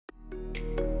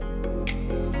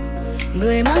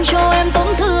Người mang cho em tổn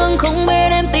thương, không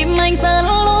bên em tìm anh xa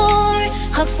lối,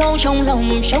 khắc sâu trong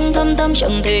lòng, trong thâm tâm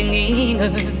chẳng thể nghi ngờ.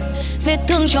 Vết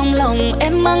thương trong lòng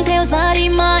em mang theo ra đi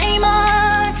mãi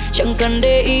mãi, chẳng cần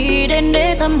để ý đến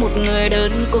để tâm một người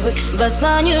đơn côi. Và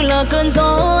xa như là cơn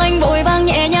gió anh vội vàng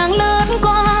nhẹ nhàng lướt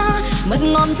qua, mật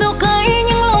ngọt rượu cay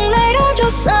nhưng lòng này đã cho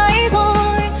say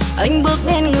rồi. Anh bước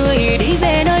bên người đi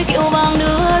về nơi kiệu vàng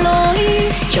đưa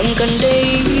lối, chẳng cần để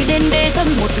ý đến để tâm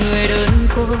một người đơn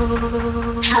côi.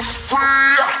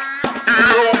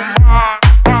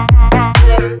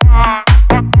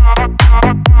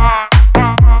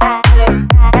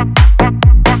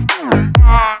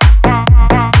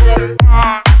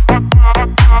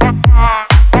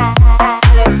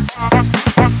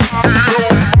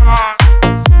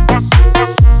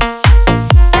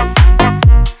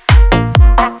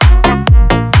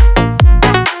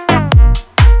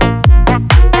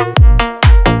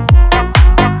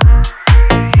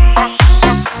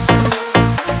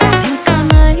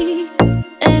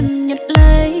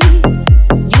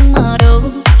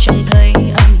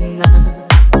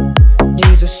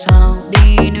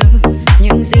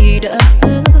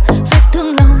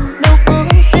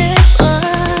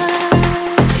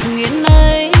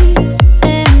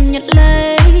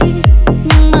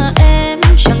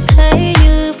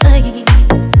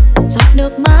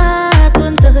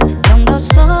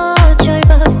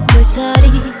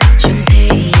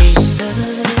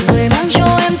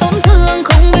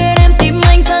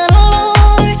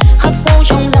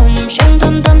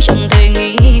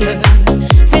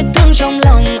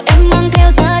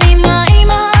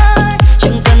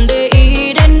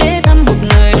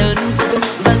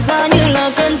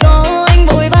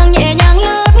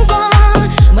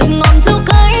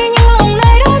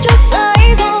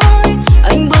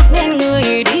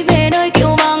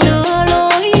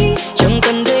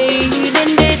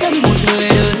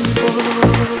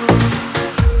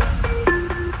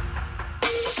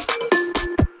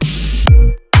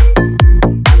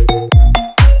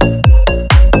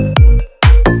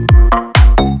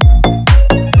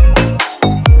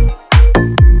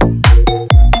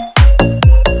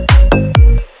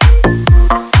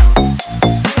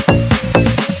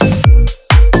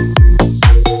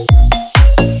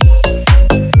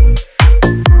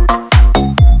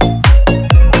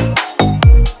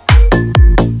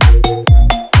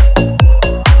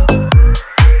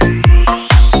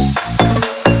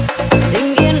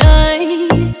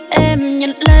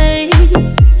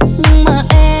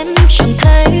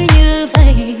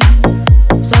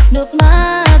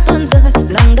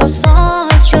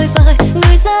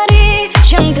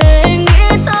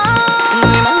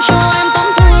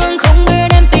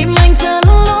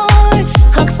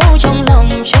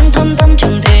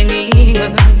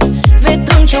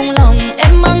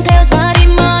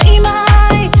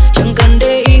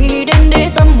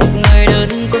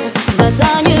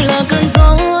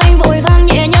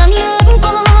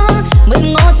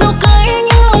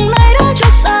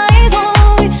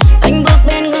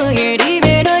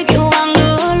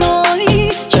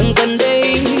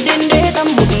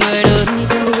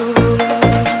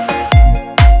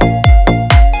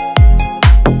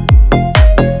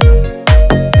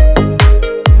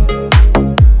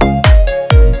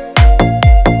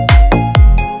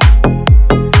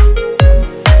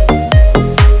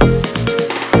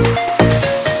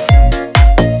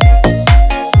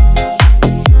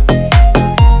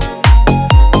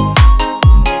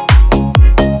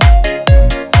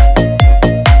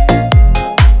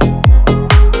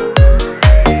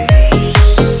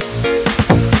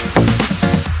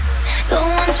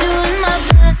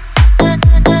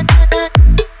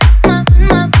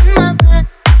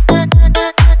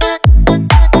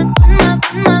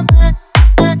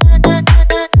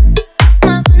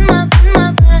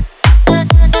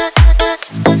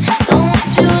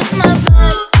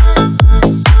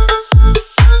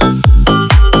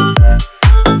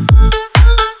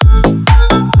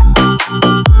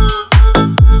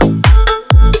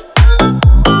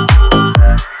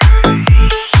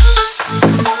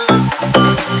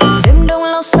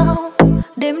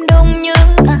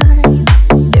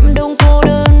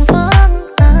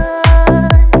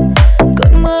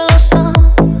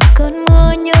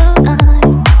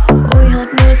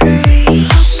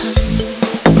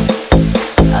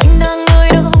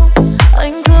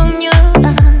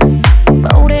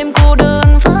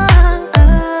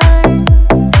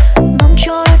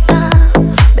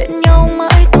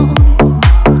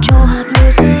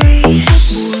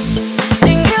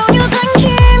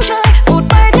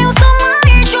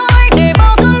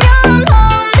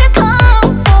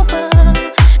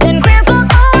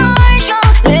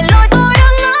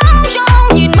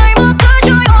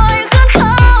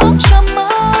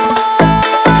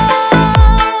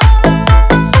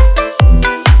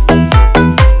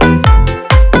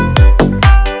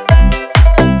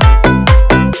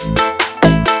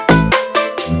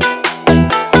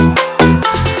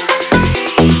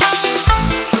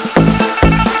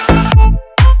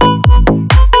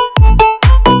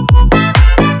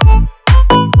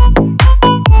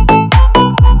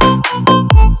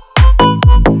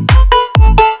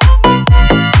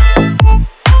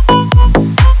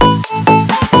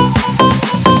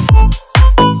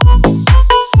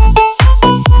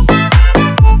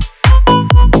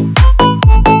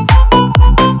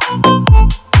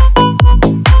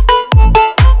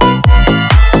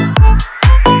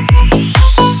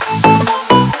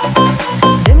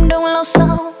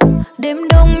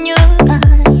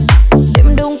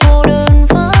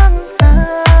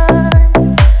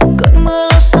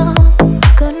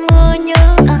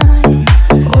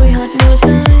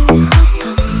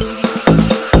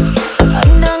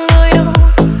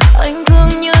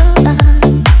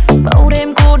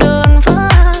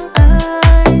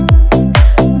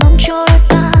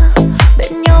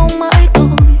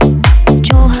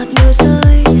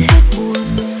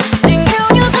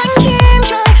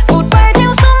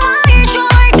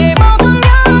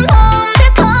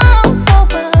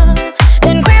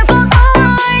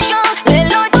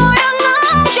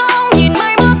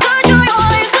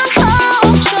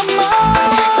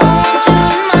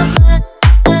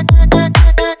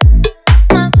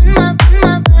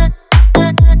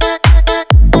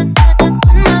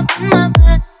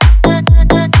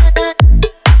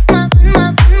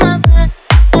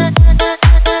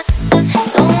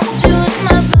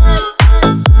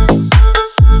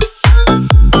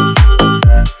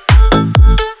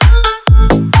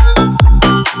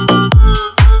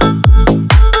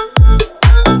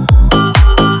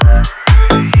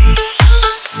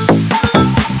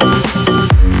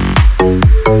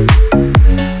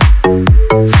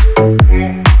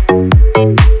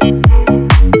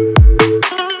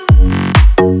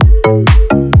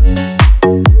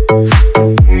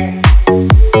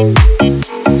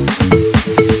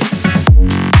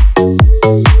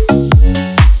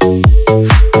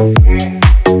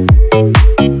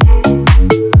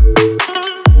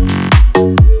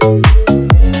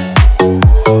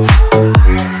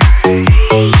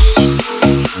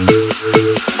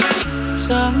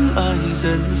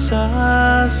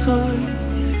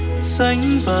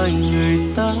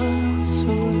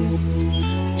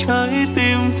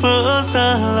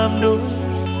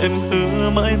 em hứa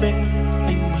mãi bên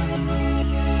anh mà.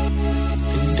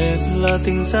 Tình đẹp là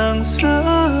tình giang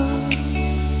dở,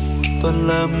 toàn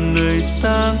làm người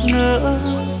ta ngỡ,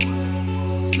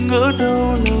 ngỡ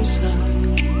đâu lâu dài,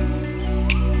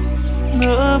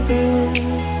 ngỡ bên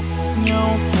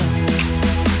nhau mà.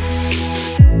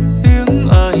 Tiếng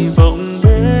ai vọng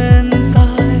bên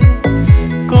tai,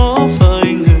 có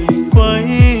phải người quay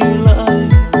lại,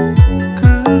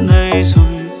 cứ ngày rồi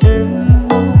đêm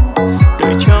mau,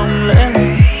 đợi trong lẽ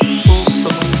loi vô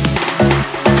vọng.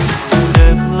 Tình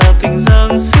đẹp là tình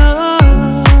giang dở,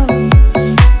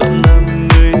 bạn làm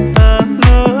người ta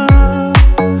ngỡ,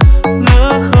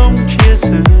 ngỡ không chia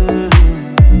sẻ,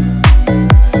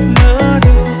 ngỡ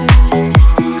đâu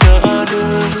cả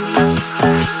đời.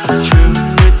 Chờ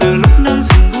người từ lúc nắng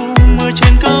dần buông, mưa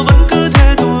trên cao vẫn cứ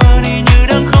thế thua đi như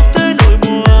đang khóc tới nỗi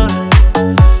buồn.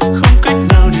 Không cách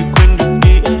nào để quên được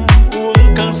đi em,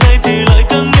 uống càng say thì lại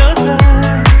càng nhớ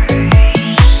thêm.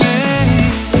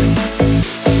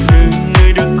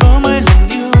 Người đừng có mấy lần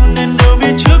yêu nên đâu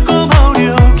biết trước có bao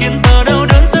điều khiến ta đau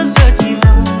đớn rất rất nhiều.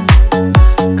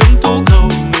 Cấm tố cầu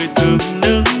người từng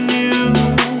nâng niu,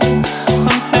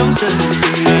 hoang héo dần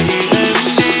từng ngày em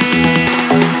đi.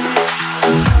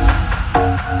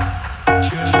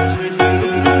 Chờ người từ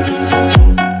lúc nắng dần buông.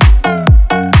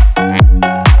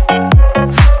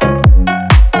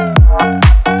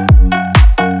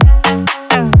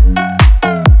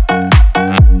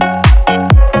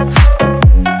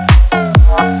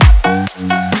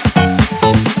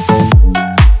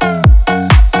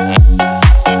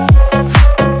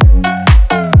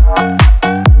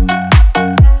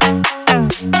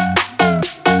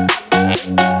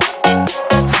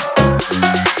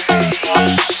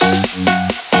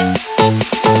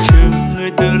 Chờ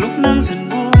người từ lúc nắng dần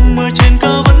buông, mưa trên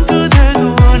cao vẫn cứ thế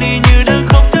thua đi như đang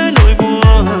khóc tới nỗi buồn.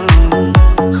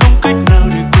 Không cách nào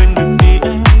để quên được đi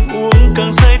em, uống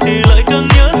càng say thì lại càng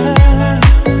nhớ thêm.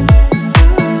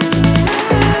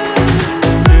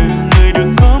 Người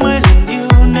đừng có mấy lần yêu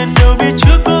nên đâu biết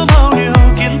trước có bao điều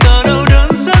khiến ta đau đớn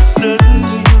rất rất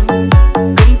nhiều.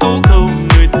 Cấm tố cầu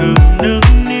người thường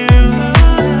nâng niu,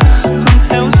 hoang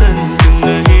héo dần từng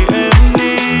ngày em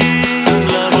đi.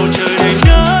 Là bầu trời đầy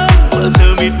nắng và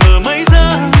giờ mịt mờ mây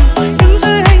giăng, đứng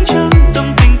dưới ánh trăng tâm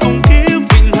tình cùng ký ức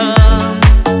vĩnh hằng.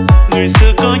 Người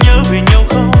xưa có nhớ về nhau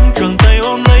không? Choàng tay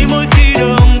ôm lấy mỗi khi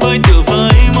đường vai tựa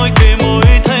vai, môi kề môi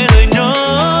thay lời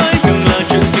nói. Đừng là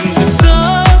chuyện tình rực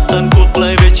rỡ, tàn cuộc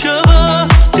lại về chớ vỡ.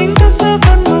 Tính thức giữa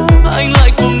cơn mơ, anh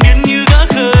lại cuồng điên như gã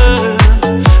khờ.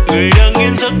 Người đang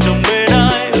yên giấc nồng bên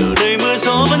ai, ở đây mưa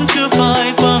gió vẫn chưa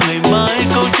phai. Qua ngày mai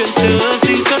câu chuyện xưa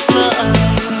xin cất lại.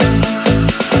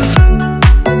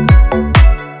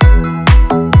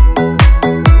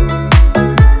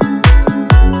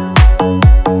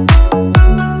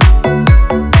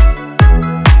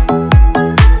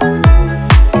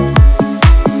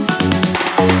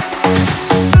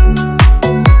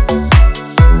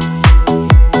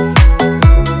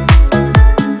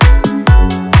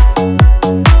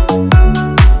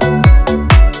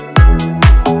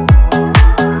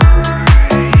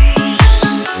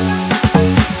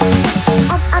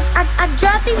 I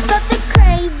drive these buckets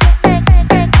crazy.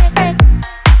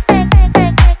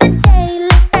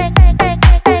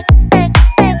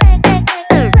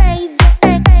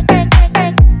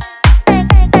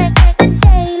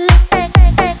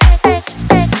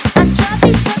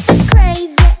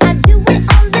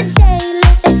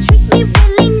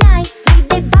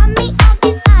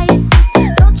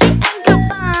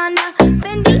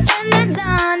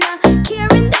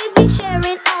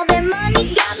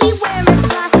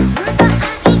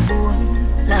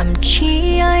 Làm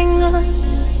chi anh ơi,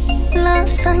 lá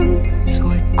xanh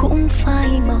rồi cũng phai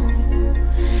màu.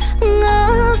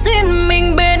 Ngỡ duyên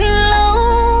mình bên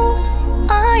lâu,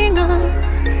 ai ngờ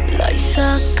lại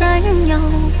xa cách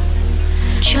nhau.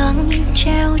 Trăng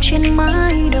treo trên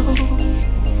mái đầu,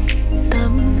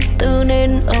 tâm tư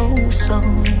nên âu sầu.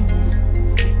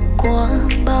 Qua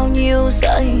bao nhiêu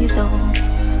dãi dầu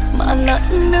mà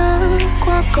lẫn nỡ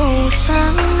qua cầu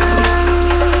sáng.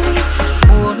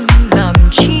 Buồn làm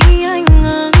chi anh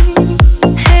ơi,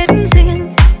 hết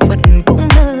duyên phận cũng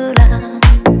lơ là.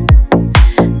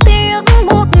 Tiếc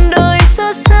một đời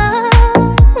sơ sá,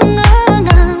 ngỡ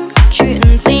ngàng chuyện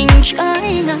tình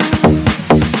trái ngang.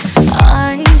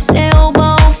 Ai gieo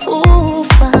bao phũ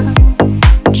phàng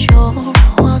cho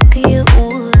hoa kia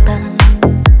úa tàn.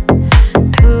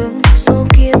 Thương số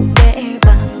kiếp bẽ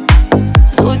bàng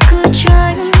rồi cứ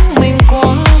tránh mình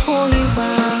quá vội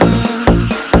vàng.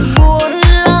 Buồn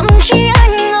lắm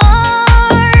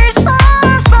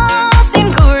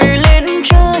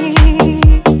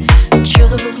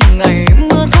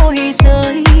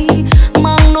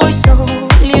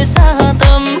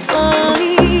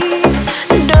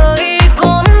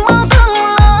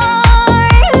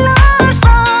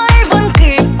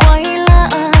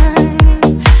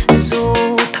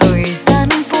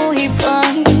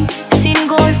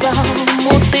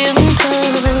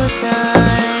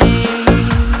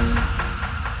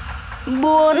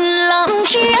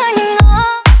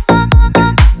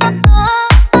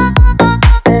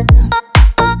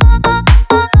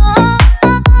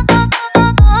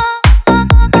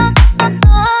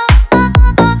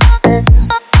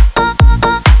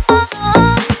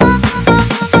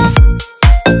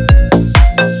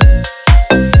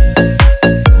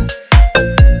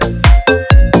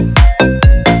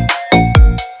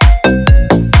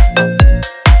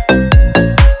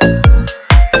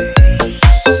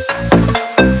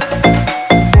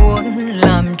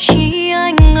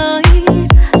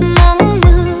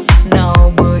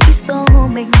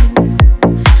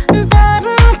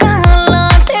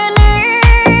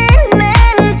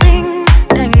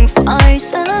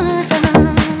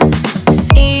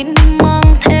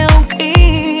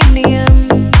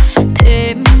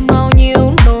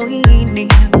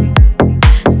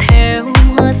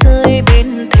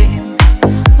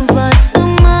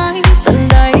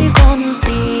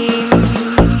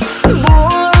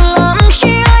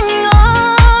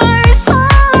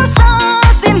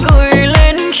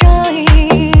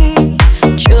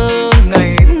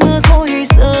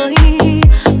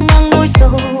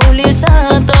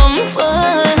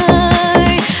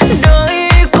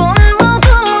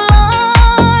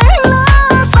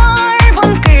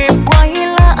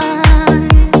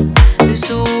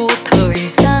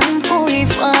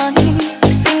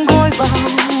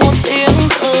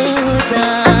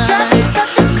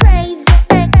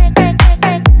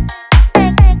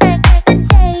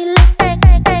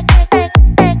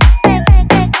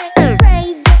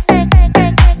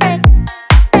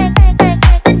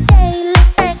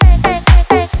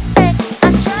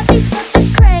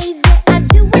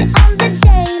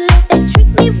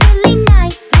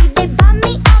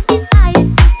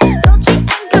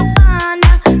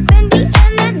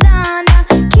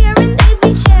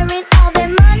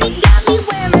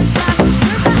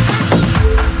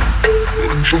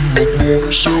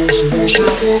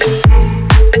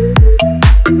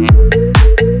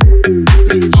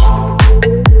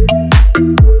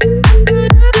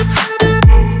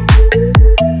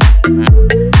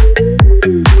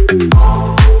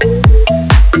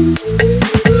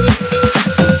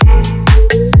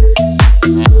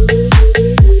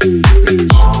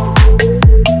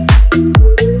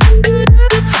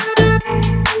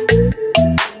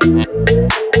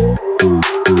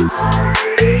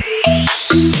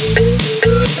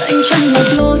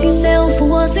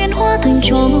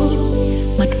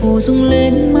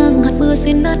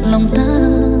dẫm nát lòng ta.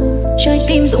 Trái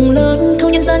tim rộng lớn thâu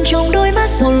nhân gian trong đôi mắt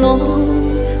solo.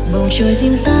 Bầu trời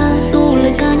riêng ta dù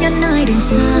lời ca nhắn ai đừng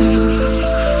xa.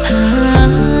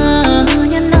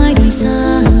 Nhắn ai đừng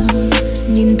xa.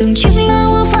 Nhìn từng chiếc lá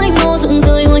hoa phai màu rụng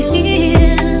rơi ngoài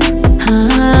hiên.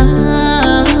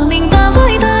 Mình ta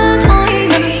với ta thôi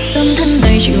mà, tâm thân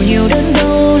đầy chịu nhiều đớn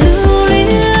đau lưu luyến.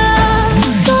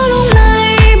 Gió lúc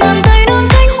này bàn tay đón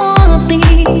cánh hoa tình.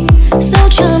 Sau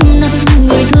trăm năm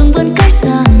người thương vẫn cách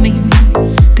xa mình.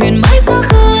 Thuyền mãi xa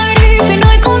khơi đi về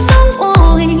nơi con sóng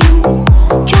vô hình.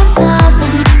 Chốn xa xăm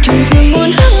trùng dương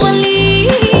muôn hương万里。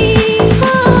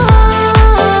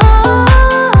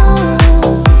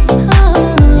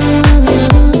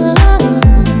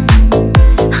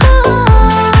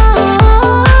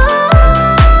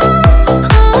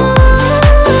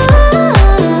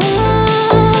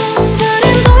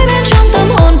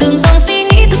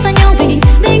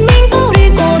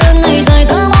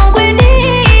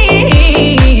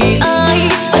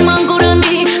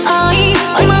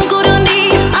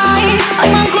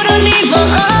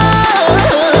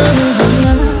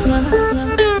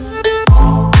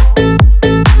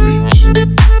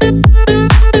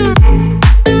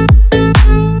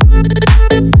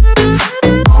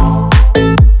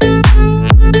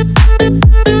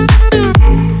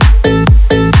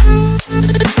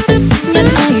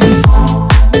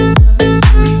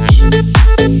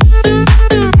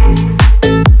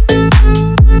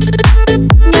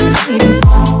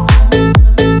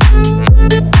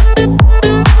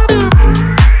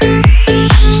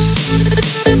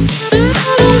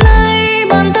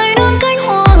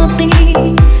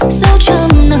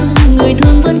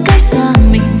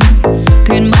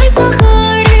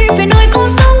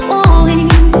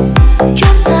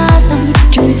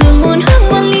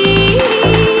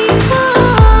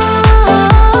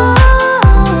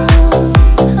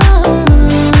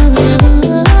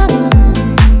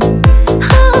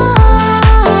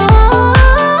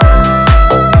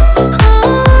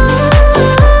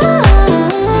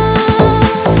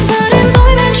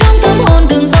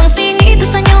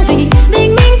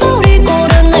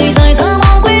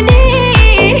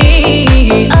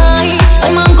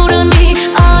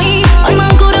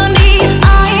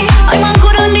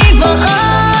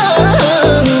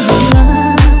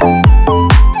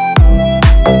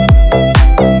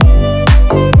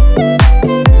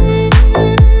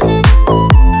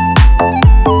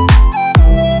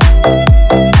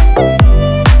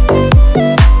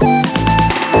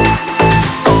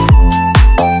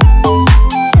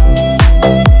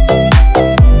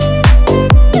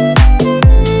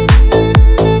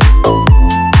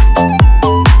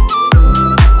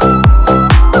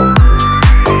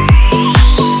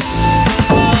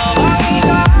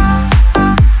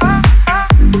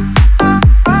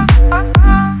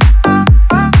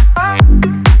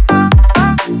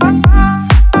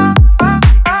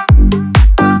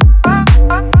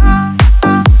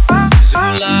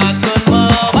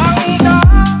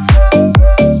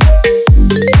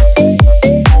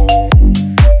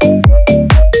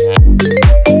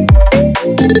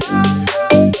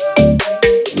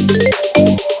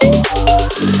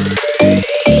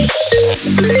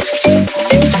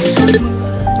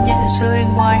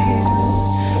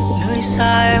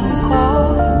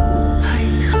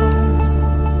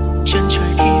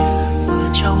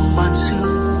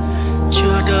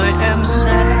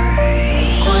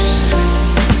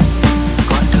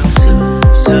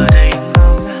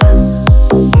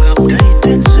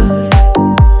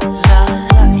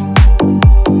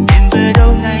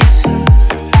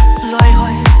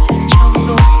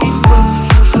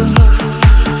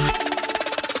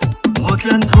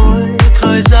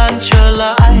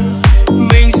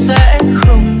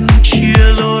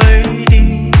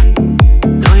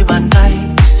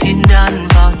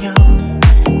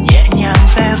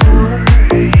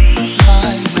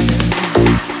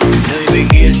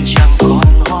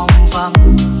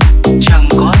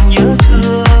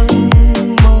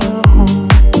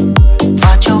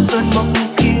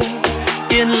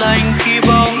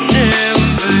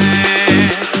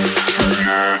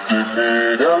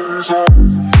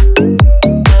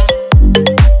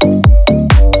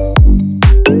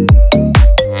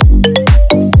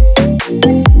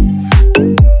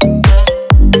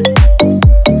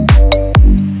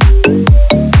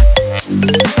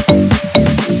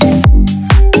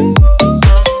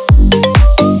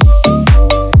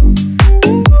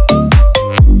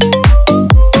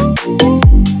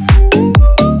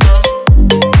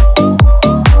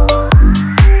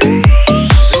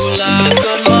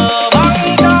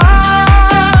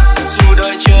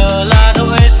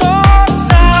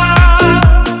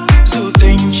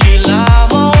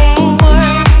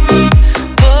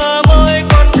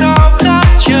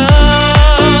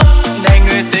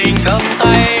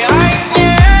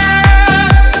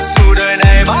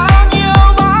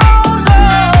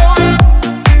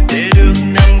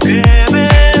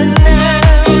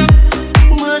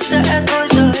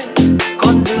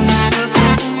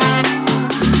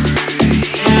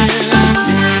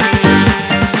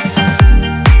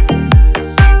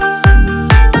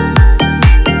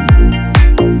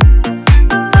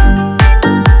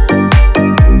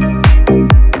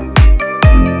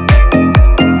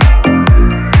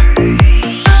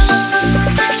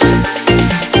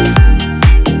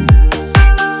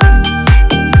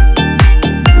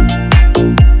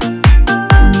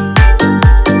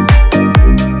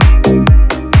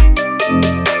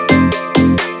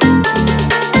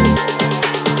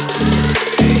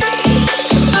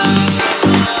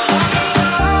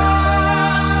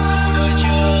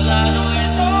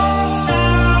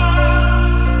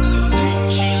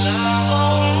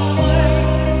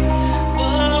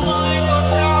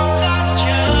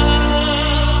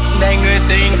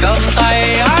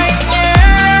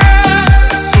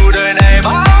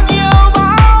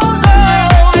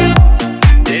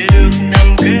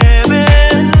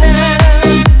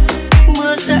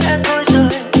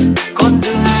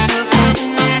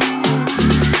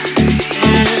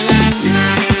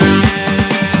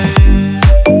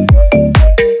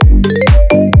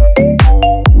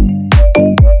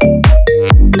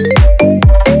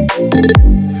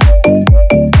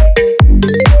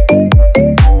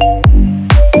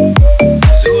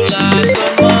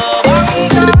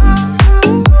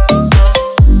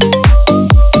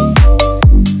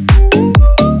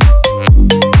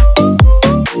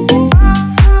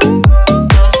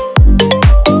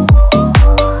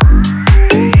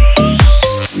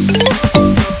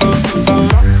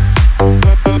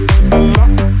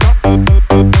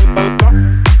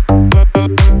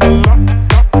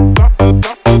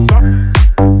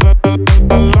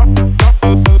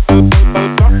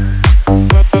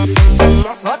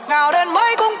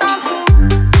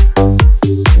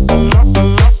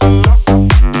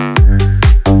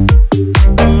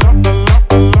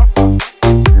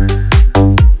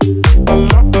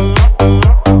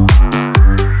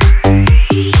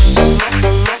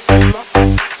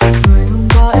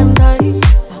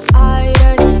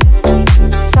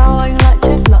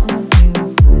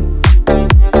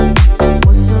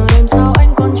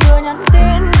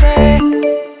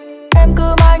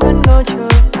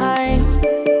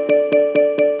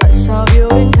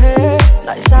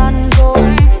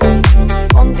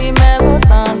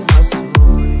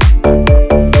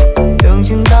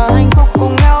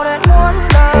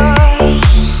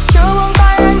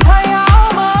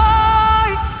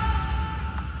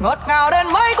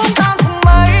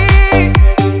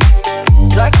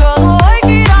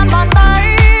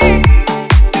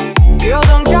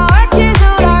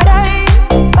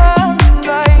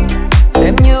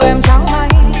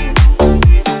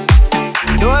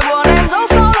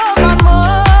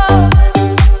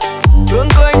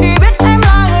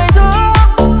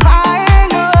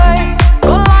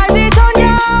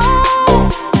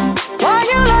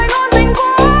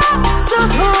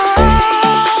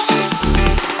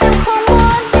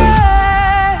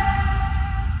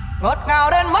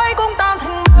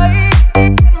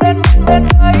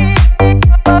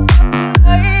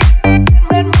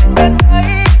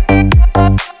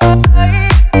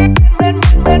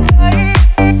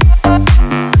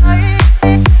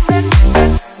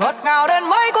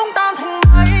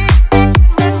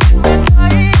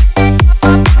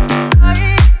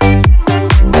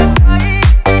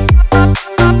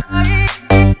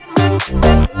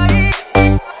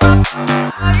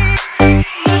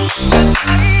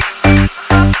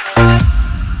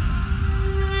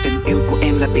Tình yêu của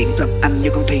em là biển rộng anh như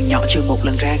con thuyền nhỏ chưa một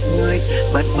lần ra khơi.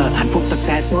 Bên bờ hạnh phúc thật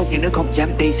xa xôi, nhưng nếu không dám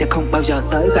đi sẽ không bao giờ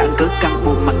tới. Và anh cứ căng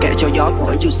buồn mặc kệ cho gió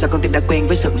thổi, dù sao con tim đã quen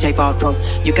với sự dày vò thôi.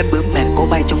 Như cánh bướm mềm cố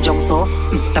bay trong giông tố.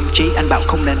 Tâm trí anh bảo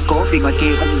không nên cố, vì ngoài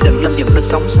kia anh dần lâm dần được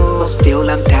sóng xô. But still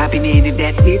I'm diving in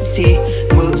that deep sea.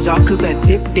 Mưa gió cứ về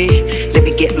tiếp đi. Let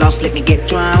me get lost, let me get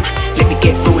drowned. Let me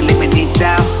get through and let my knees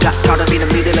down. Got caught up in the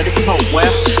middle of this whole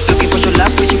world. Looking for your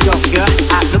love, where you go, girl?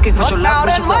 I'm looking for your love,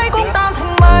 where you go, cũng girl? tan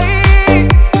thành mây,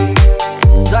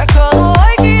 dài khờ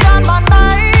thôi khi đan bàn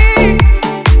tay.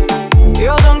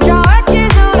 Yêu thương trao hết chỉ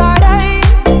giữ lại đây.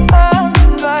 Em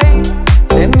vậy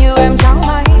xem như em chẳng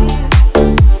hay.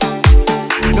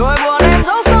 Nỗi buồn em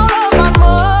giấu sâu lớp màn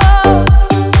mơ.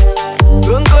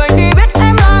 Gương cười khi biết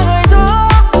em là người giữa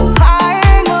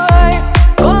hai người.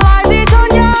 Còn lại gì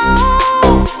cho nhau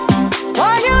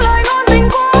ngoài những lời ngôn tình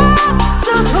quá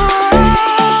sự thương.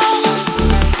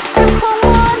 Em không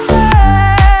muốn về.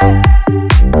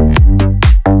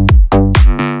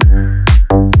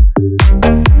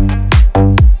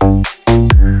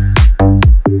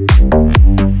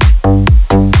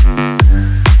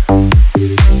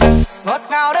 Ngọt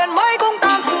ngào đến mấy cũng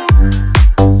tan thành.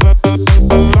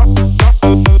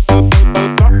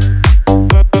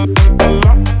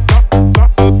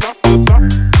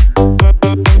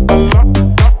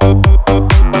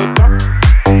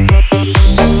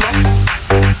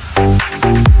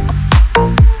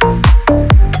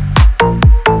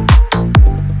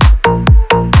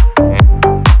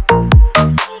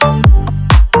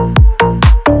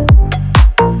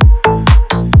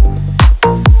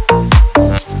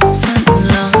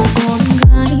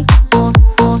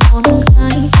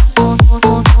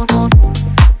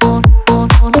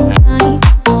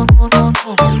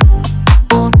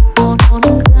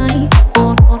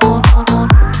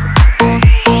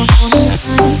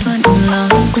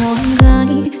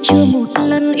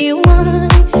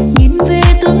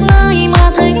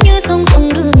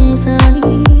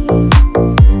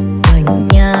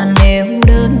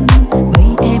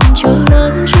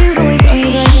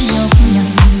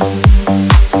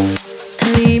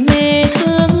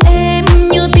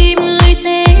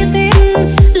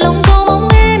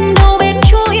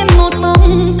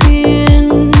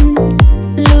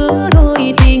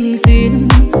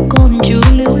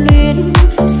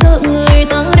 Sợ người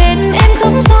ta đến em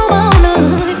không sao bao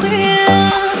lời khuyên.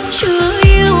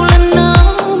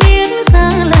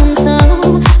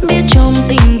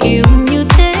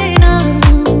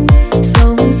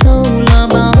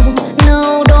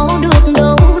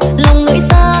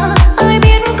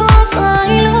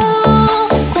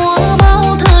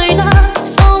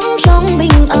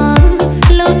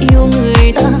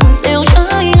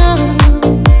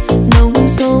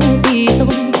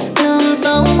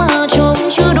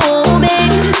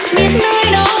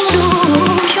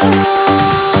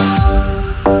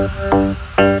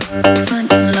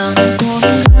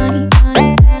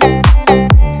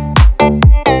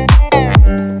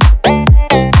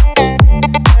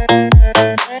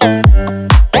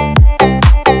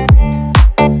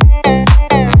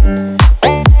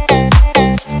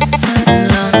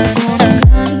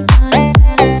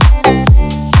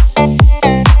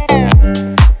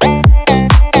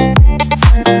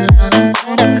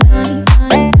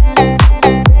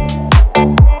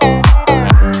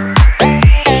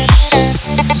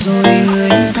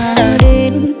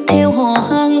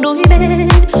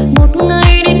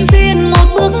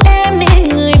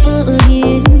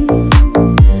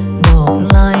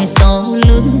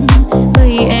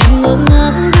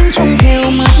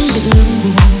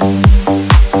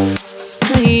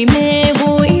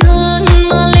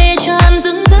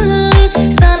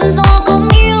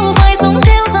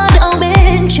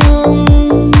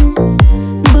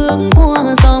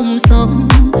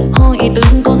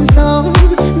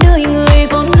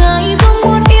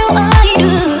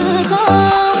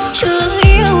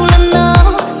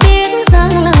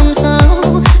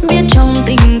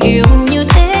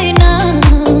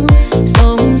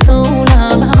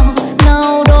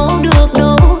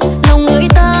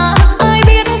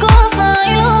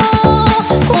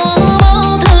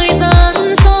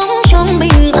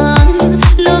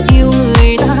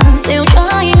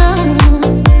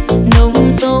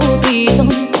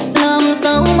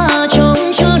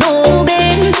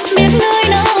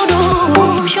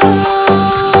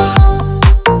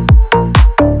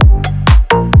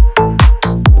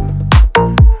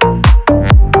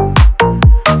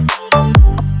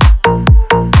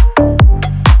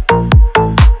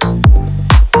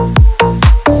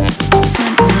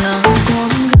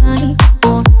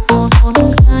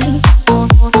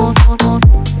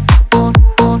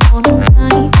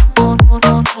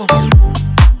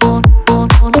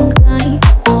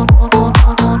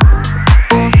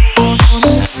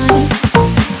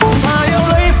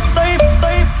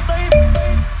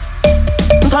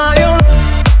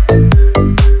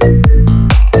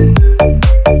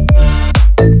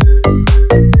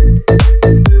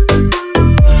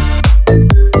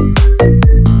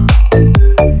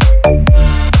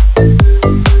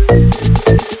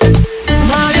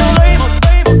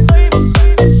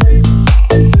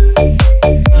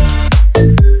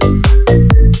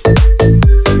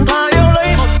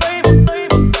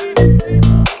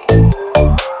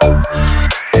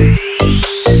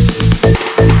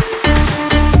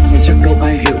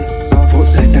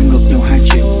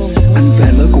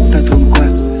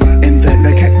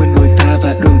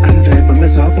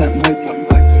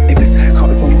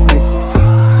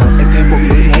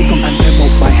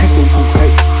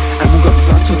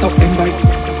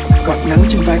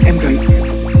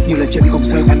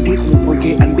 lời anh viết buồn vui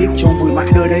kia anh biết chôn vùi mãi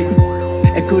nơi đây.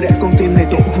 Em cứ để con tim này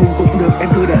tổn thương cũng được, em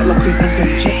cứ để lòng tim anh dần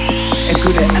chết. Em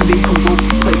cứ để anh đi không buồn,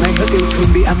 vậy mang hết yêu thương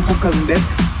đi anh không cần đến.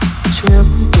 Chiếc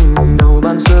tình đầu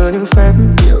ban sơ những phép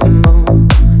nhiệm màu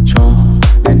cho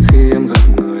đến khi em gặp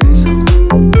người sau.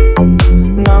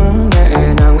 Nắng nhẹ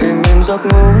nhàng êm êm giấc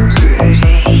ngủ dịu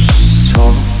dàng cho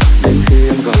đến khi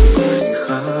em gặp người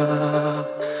khác.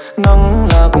 Nắng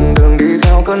lạc đường đi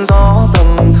theo cơn gió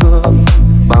tầm thường,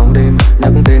 bao đêm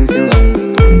nhắc tên khiến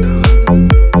lòng tổn thương.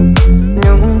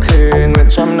 Những thề nguyện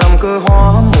trăm năm cứ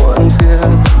hóa muộn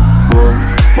phiền, buồn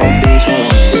bỏ đi cho lòng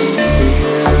bình yên.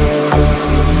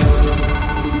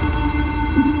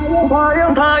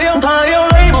 Thà yêu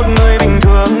lấy một người bình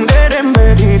thường để đêm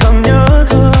về thì thầm nhớ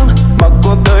thương, mặc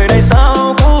cuộc đời này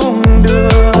sao cũng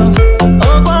được.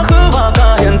 Ở quá khứ và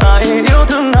cả hiện tại yêu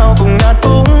thương nào cùng nhạt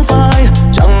cũng phai,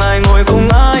 chẳng ai ngồi cùng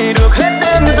ai được hết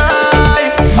đêm dài.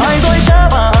 Ai dối trá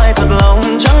và ai thật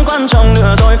lòng chẳng quan trọng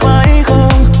nữa rồi phải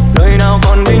không? Nơi nào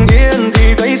còn bình yên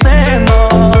thì cây sẽ mờ.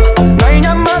 Ngày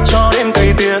nhắm mắt cho đêm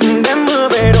cày tiền, đêm mưa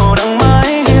về đổ đằng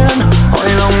mái hiên, hỏi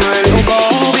lòng người liệu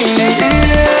có bình yên.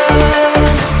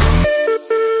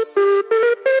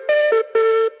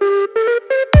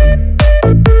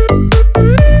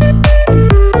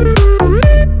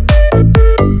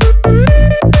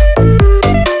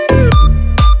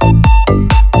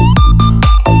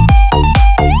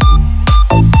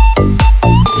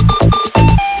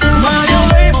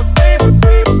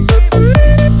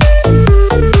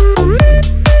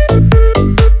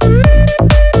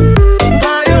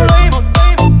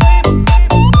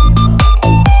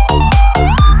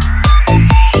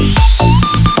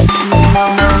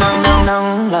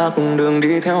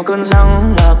 Theo cơn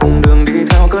nắng lạc đường đi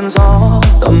theo cơn gió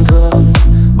tầm thường,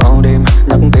 bao đêm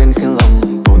nhắc tên khiến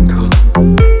lòng tổn thương.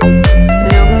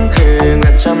 Những thề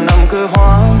nguyện trăm năm cứ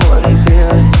hóa muộn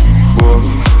phiền, buông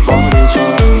bỏ đi cho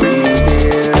lòng bình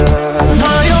yên.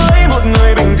 Thà yêu lấy một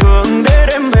người bình thường để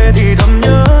đêm về thì thầm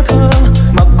nhớ thương,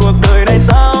 mặc cuộc đời này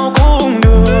sao cũng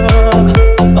được.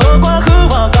 Ở quá khứ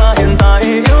và cả hiện tại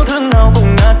yêu thương nào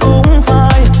cùng nhạt cũng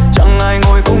phai, chẳng ai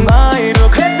ngồi cùng ai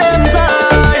được hết đêm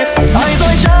dài. Ai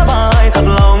dối trá và ai thật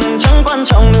lòng chẳng quan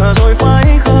trọng nữa rồi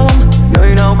phải không?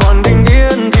 Nơi nào còn bình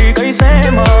yên thì cây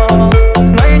sẽ mờ.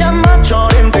 Ngày nhắm mắt cho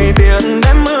đêm cày tiền,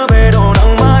 đêm mưa về đổ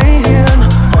đằng mái hiên,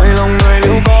 hỏi lòng người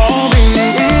liệu có bình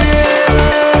yên.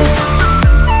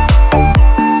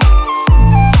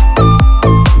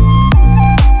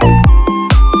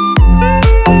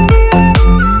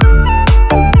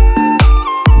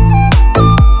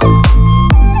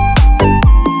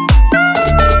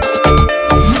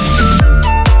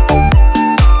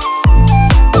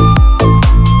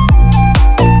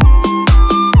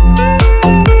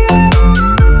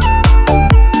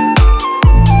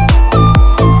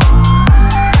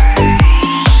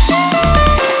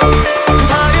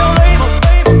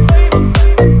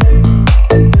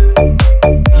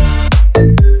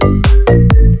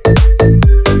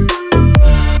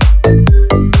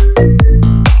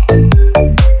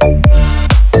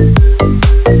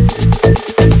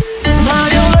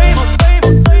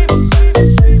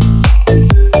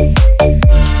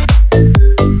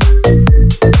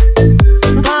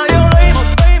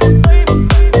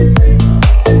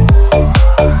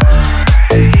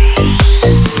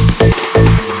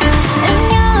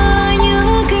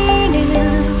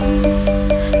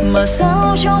 Mà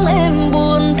sao trong em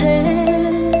buồn thế?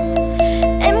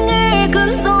 Em nghe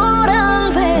cơn gió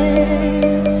đang về,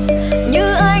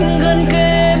 như anh gần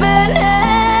kề bên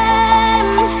em.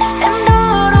 Em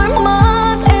đỡ đôi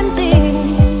mắt em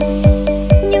tìm,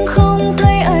 nhưng không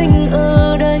thấy anh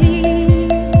ở đây.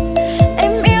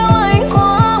 Em yêu anh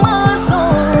quá mất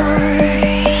rồi,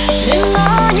 nên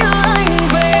ngỡ như anh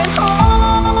về thôi.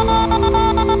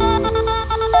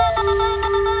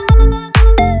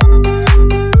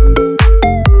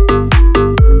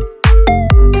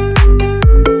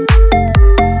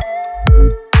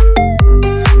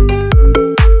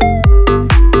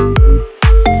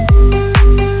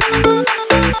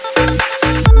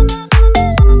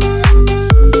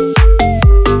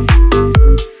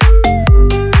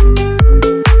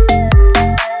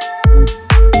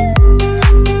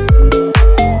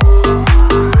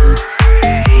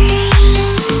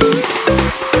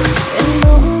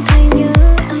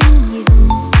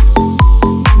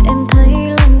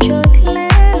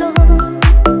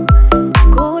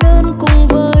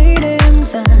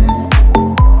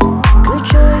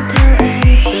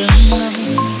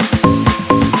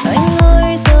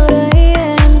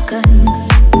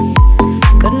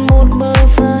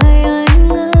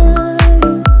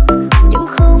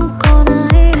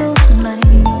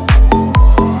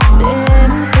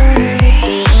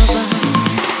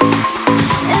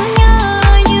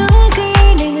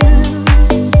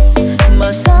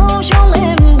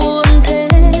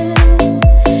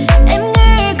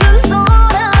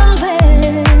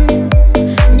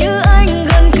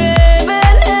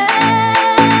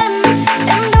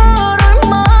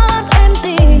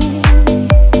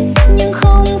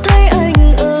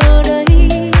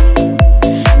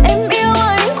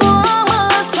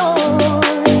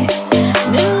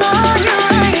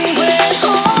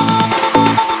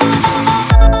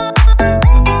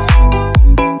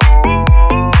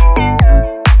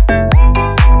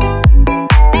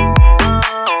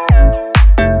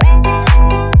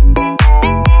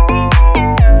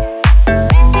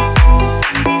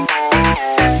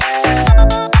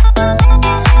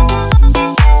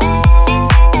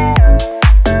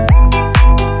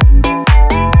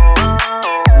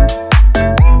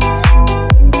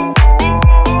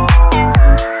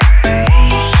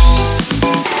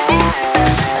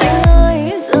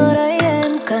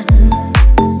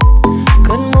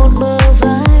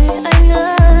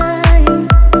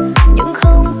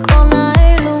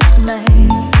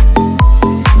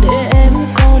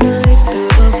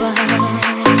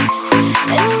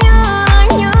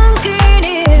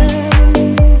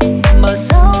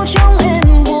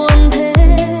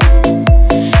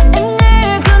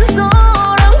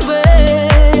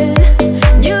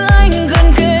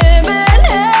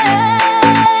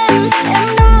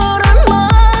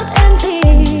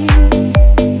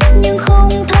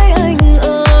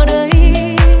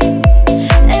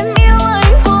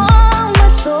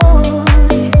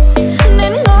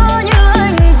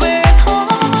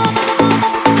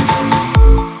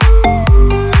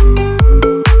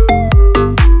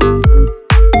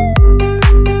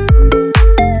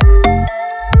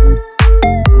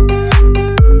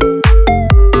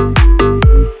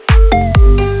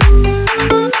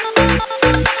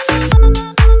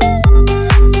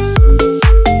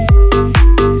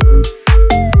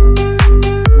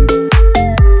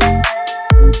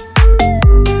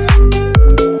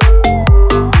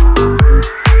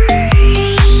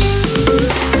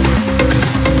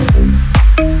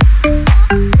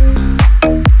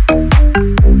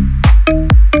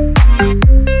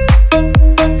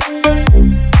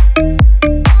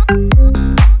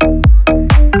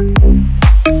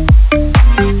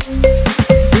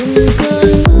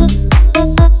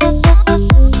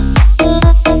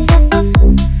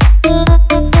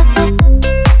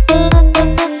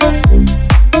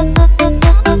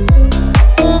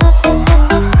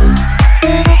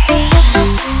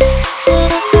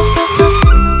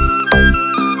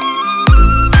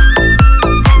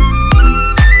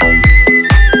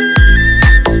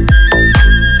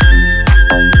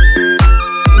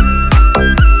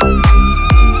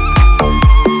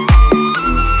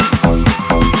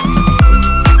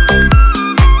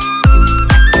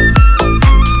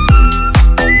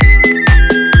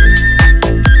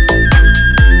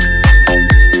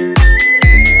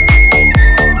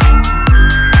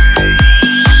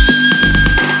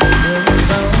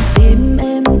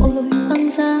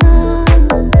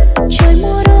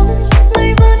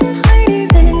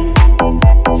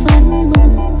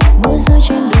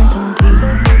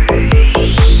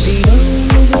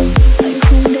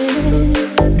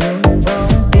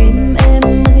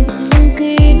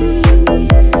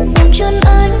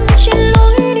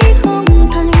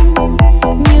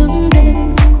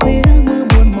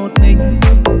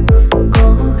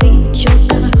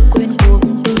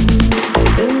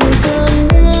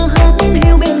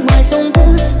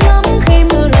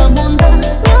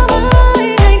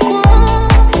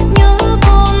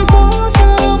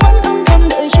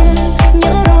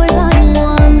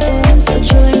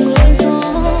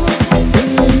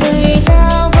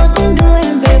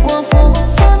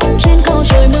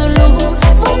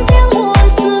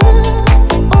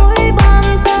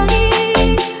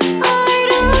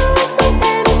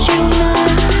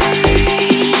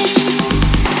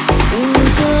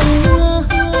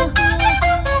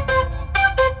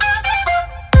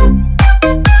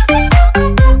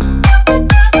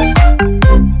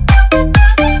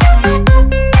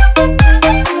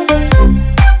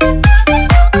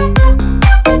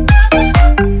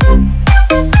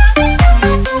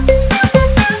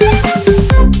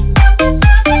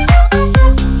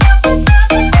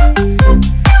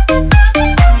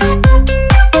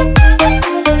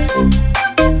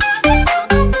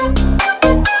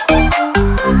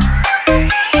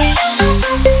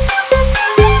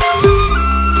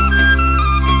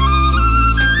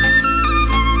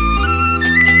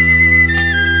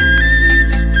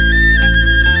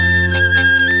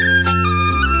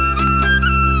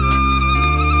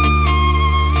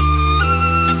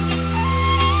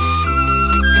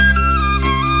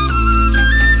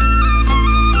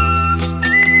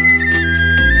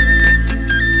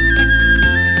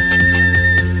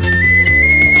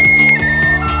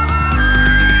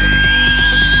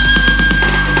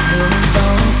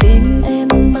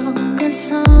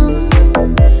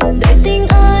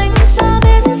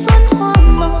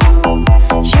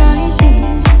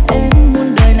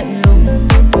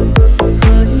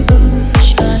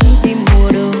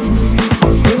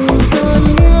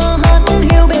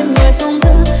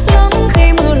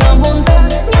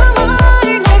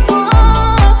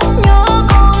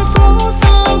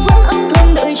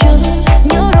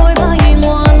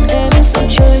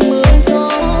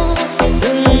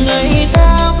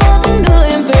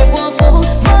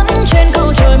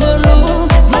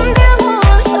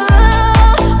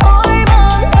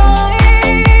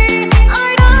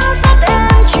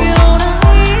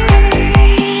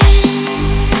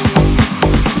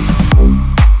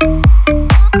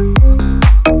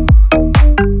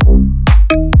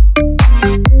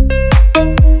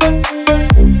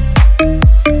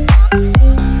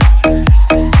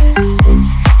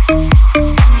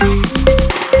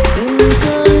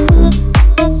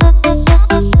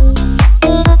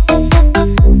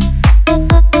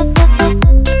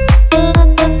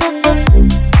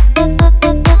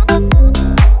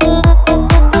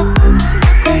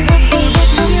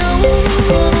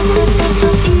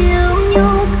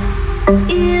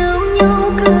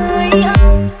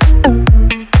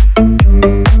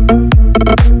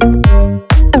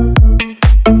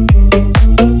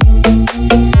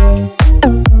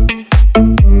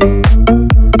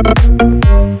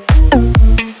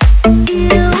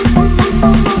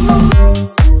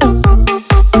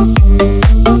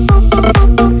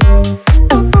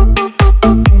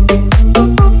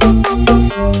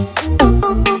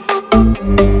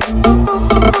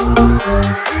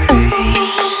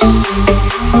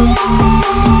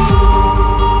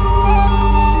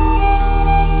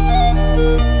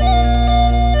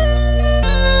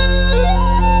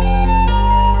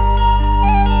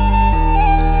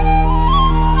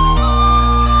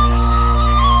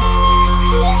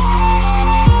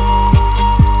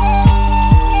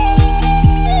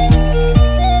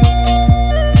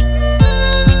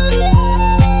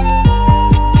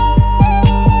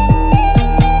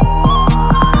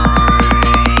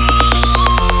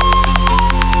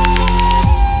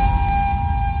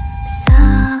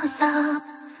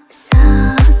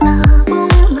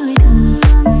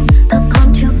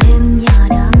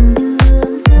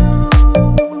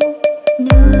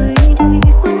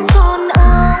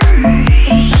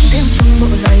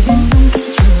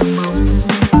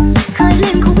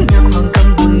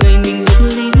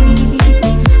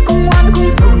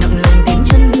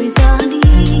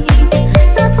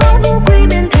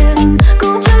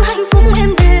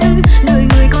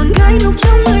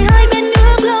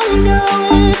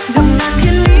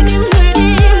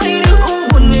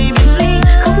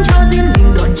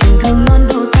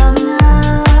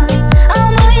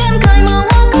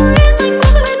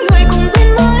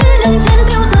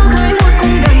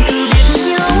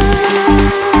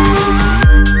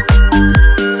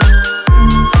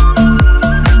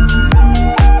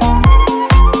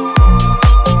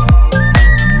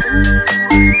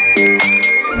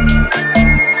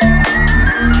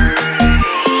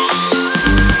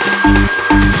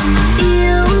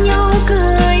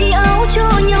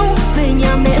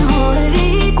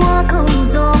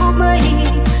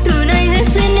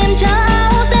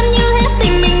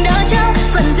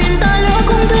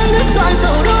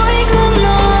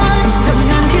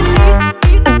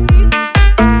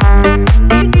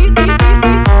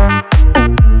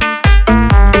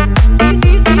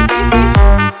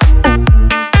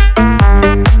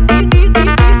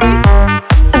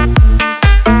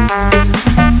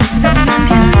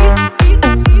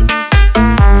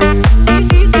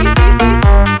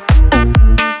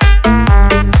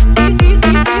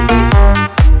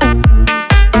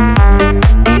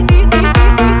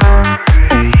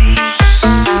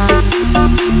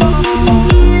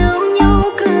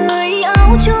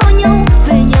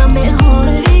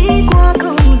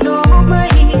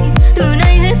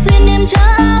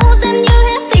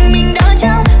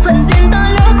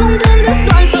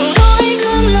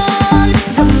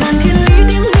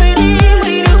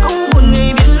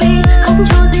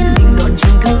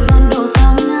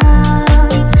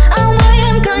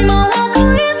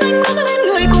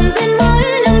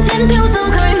 duyên theo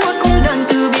dòng khơi một cung đàn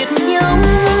từ biệt nhau.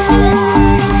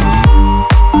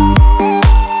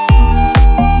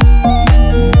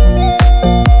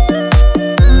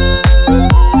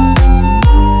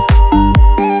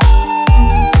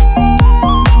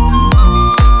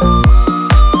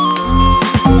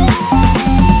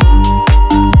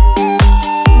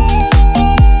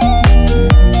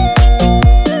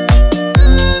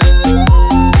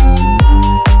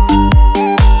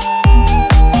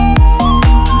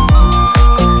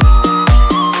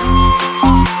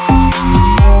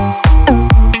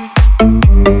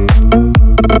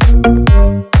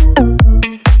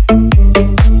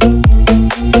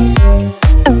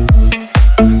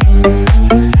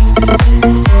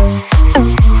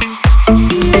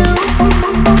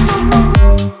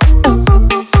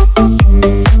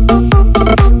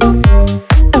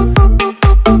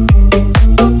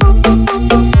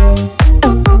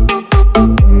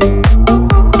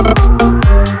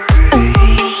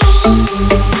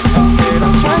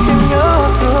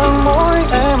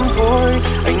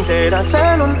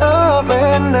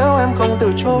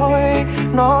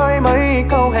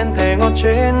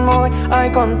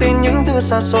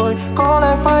 Xa xôi có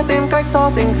lẽ phải tìm cách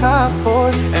tỏ tình khác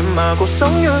thôi. Em mà cuộc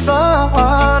sống như đóa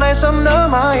hoa này sớm nở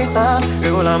mai ta,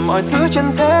 yêu làm mọi thứ trên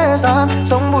thế gian,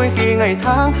 sống vui khi ngày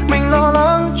tháng mình lo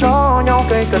lắng cho nhau.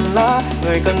 Cây cần lá,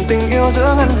 người cần tình yêu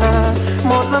giữa ngân hà,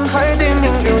 một lần hãy tìm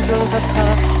những yêu thương thật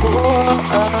thà của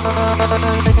ai.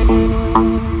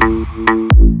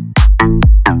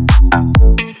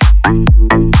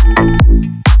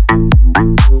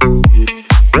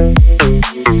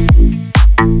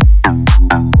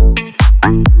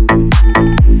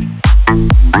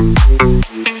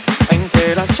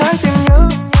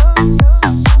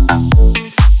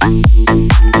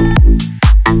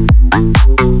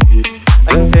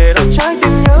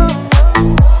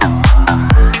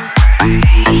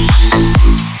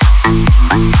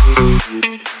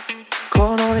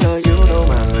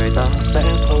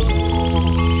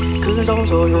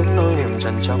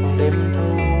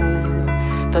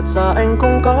 Thật ra anh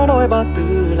cũng có đôi ba tư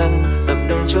lần tập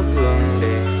đứng trước gương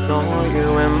để nói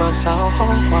yêu em mà sao khó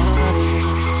qua đi.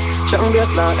 Chẳng biết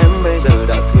là em bây giờ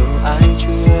đã thương ai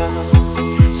chưa.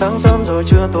 Sáng sớm rồi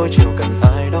trưa tôi chiều cần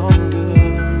ai đón đưa.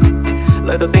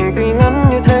 Lời tỏ tình tuy ngắn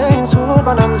như thế nhưng suốt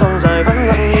 3 năm dòng dài vẫn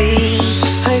lặng im.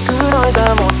 Hay cứ nói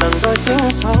ra một lần rồi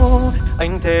tính sau.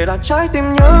 Anh thề là trái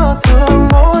tim nhớ thương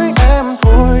mỗi em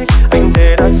thôi. Anh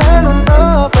thề là sẽ luôn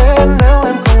ở bên nếu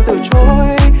em không từ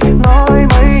chối. Nói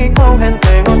mấy câu hẹn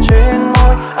thề ngọt trên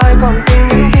môi, ai còn tin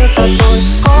những thứ xa xôi.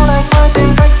 Có lẽ phải tìm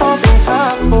cách tỏ tình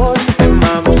khác thôi. Em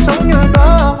mà cuộc sống như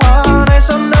đóa hoa này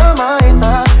sớm nở mai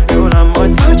ta, yêu làm mọi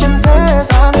thứ trên thế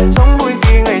gian, sống vui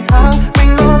khi ngày tháng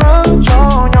mình lo lắng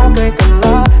cho nhau. Cây cần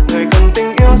lá, người cần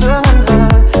tình yêu giữa ngân hà,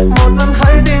 một lần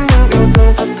hãy tin những yêu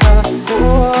thương thật thà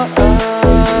của ai.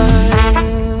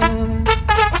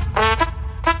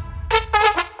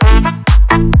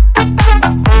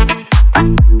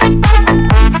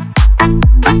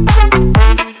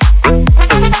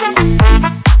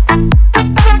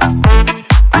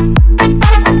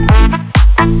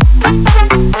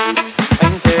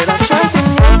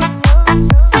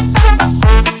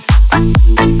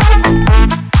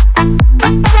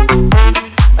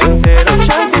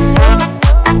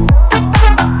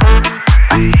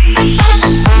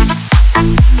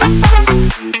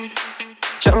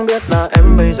 Chẳng biết là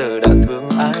em bây giờ đã thương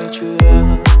ai chưa.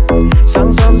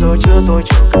 Sáng sớm rồi trưa tôi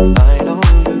chiều cần ai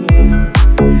đón đưa.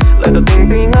 Lời tỏ tình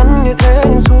tuy ngắn như thế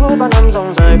nhưng suốt 3 năm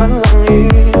dòng dài vẫn lặng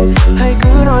im. Hay cứ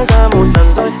nói ra một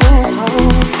lần rồi tính sau.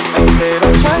 Anh thề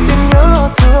là trái tim nhớ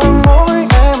thương mỗi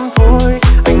em thôi.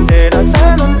 Anh thề là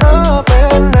sẽ luôn ở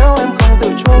bên nếu em không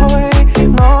từ chối.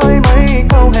 Nói mấy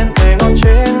câu hẹn thề ngọt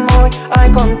trên môi, ai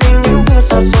còn tin những thứ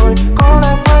xa xôi. Có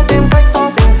lẽ phải tìm cách tỏ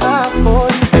tình khác thôi.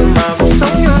 Em mà cuộc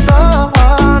sống như đóa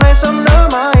hoa này sớm nở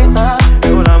mai ta,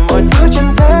 yêu làm mọi thứ trên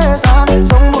thế gian,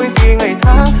 sống vui khi ngày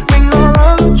tháng mình lo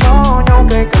lắng cho nhau.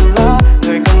 Cây cần lá,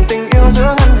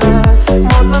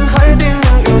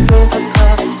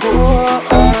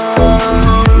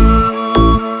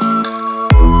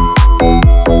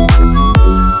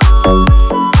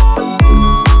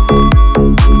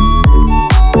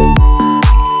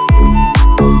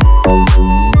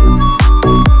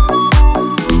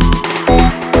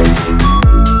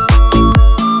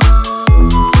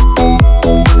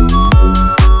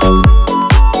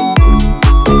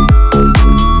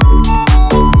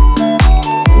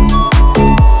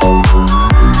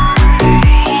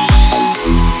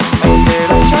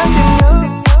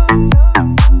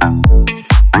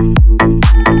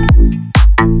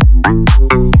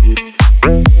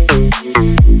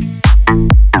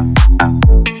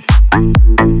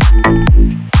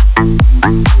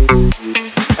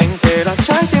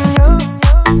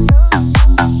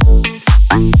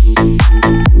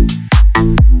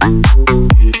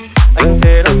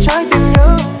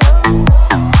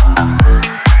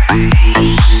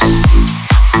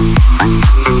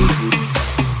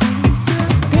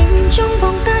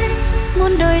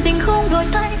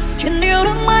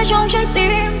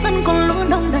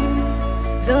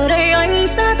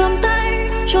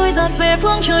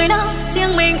 phương trời nào,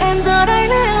 riêng mình em giờ đây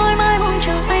lẻ loi mãi mong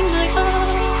chờ anh người ơi.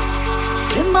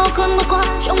 Đêm bao cơn mưa qua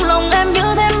trong lòng em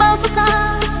nhớ thêm bao xót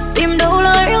xa, tìm đâu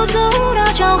lời yêu dấu đã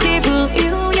trao khi vừa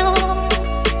yêu nhau.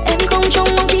 Em không trông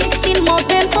mong chỉ xin một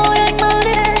đêm thôi anh mơ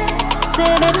đến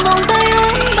về bên vòng tay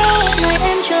ấm bao ngày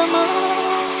em chờ mơ.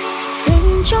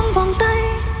 Tình trong vòng tay,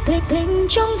 tình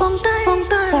trong vòng tay, vòng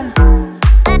tay.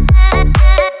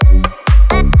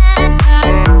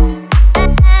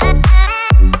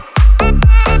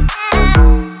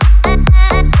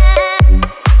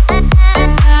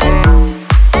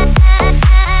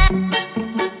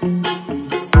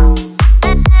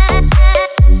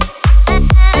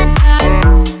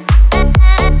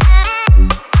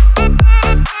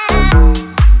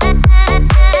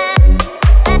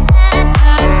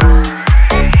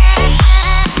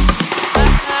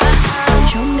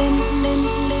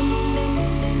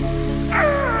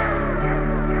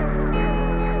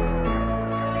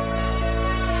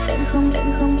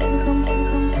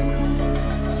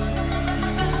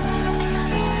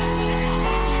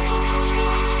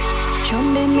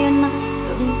 Trong đêm miên man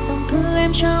từng dòng thư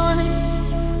em trao anh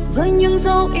với những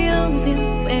dấu yêu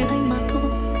riêng về anh mà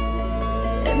thôi.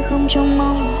 Em không trông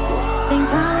mong cuộc tình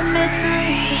ta hôm nay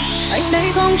sai, anh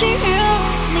đây không chỉ yêu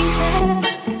mình em.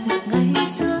 Ngày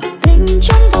xưa tình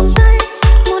trong vòng tay,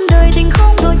 muôn đời tình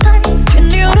không đổi thay, chuyện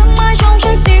yêu đương mãi trong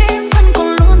trái tim vẫn còn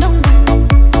luôn đông đầy.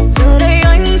 Giờ đây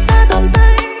anh sẽ tầm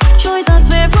tay trôi dạt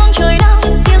về phương trời nào,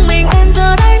 riêng mình em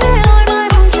giờ đây lẻ loi mãi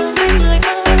mong chờ anh người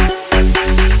ơi.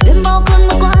 Đêm bao cơn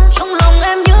mưa qua trong lòng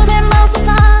em nhớ thêm bao xót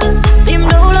xa, tìm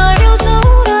đâu lời yêu dấu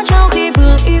đã trao khi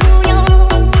vừa yêu nhau.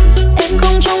 Em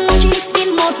không trông mong chỉ xin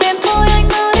một đêm thôi anh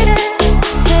mơ đến em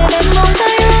về bên vòng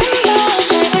tay ấm bao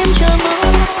ngày em chờ mơ.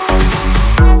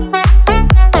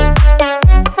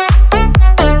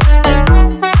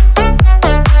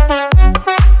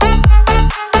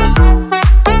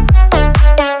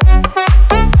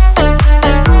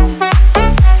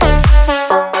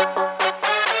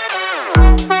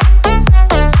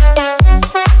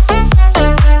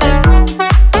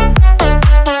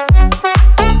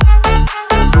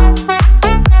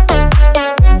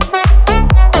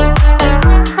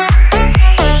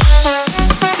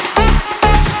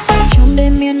 Trong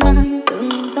đêm miên man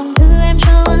từng dòng thư em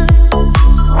trao anh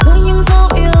với những dấu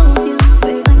yêu riêng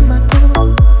về anh mà thôi.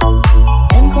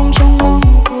 Em không trông mong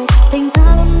cuộc tình ta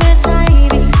luôn mê say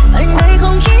vì anh đây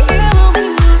không chỉ yêu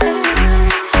mình em.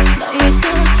 Ngày xưa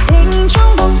tình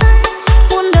trong vòng tay,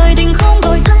 muôn đời tình không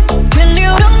đổi thay, chuyện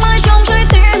yêu đương mãi trong trái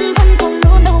tim vẫn còn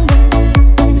luôn đông đầy.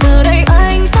 Giờ đây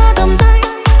anh xa tầm tay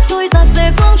trôi dạt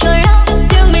về phương trời nào,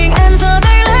 riêng mình em giờ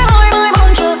đây lẻ loi mãi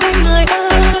mong chờ anh người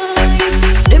ơi.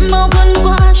 Đêm bao cơn mưa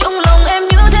qua trong lòng em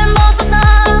nhớ thêm bao xót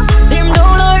xa, tìm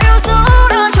đâu lời yêu dấu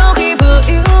đã trao khi vừa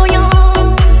yêu nhau.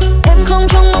 Em không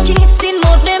trông mong chỉ xin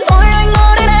một đêm thôi anh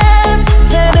mơ đến em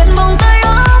về bên vòng tay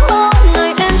ấm bao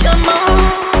ngày em chờ mong.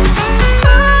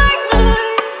 Anh ơi,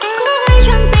 có hay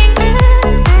chẳng tình em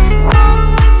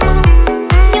mong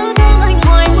nhớ thương anh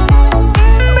hoài mong,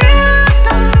 biết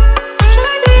rằng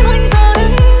trái tim anh giờ đây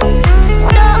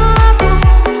đã buồn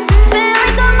về anh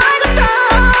xa mãi rất xa.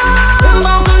 Đêm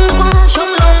bao cơn mưa qua trong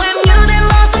lòng em nhớ thêm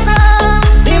bao xót xa,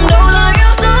 tìm đâu lời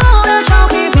yêu dấu đã trao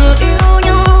khi vừa yêu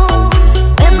nhau.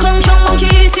 Em không trông mong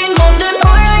chỉ xin một đêm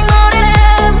thôi anh mơ đến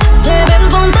em về bên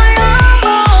vòng tay ấm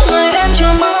bao ngày em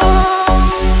chờ mong.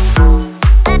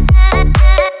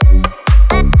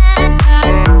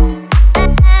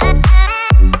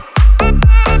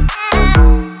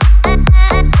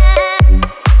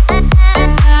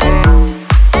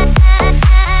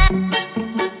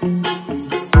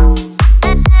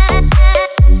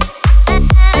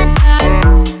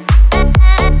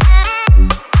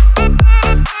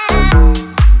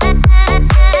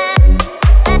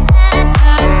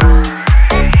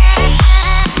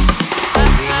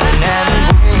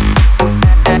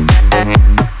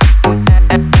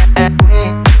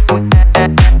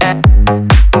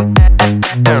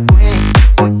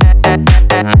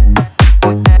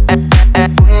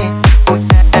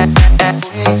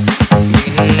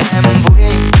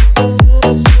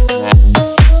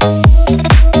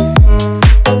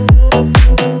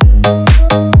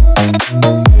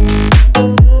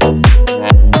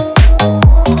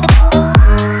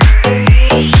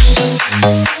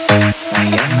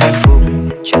 Hạnh phúc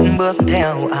chân bước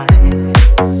theo ai,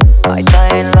 mãi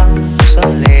tay lắm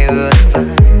xuân lệ ướt vai.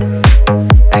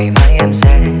 Ngày mai em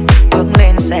sẽ bước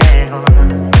lên xe hoa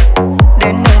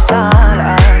đến nơi xa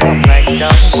lạ, lòng anh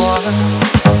đau quá.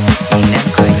 Nhìn em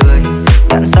cười tươi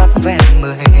nhãn sắc ven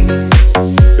mười,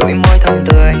 đôi môi thơm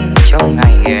tươi trong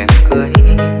ngày em cưới.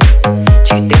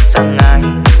 Chỉ tiếc rằng ai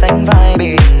sánh vai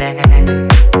bên em,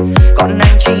 còn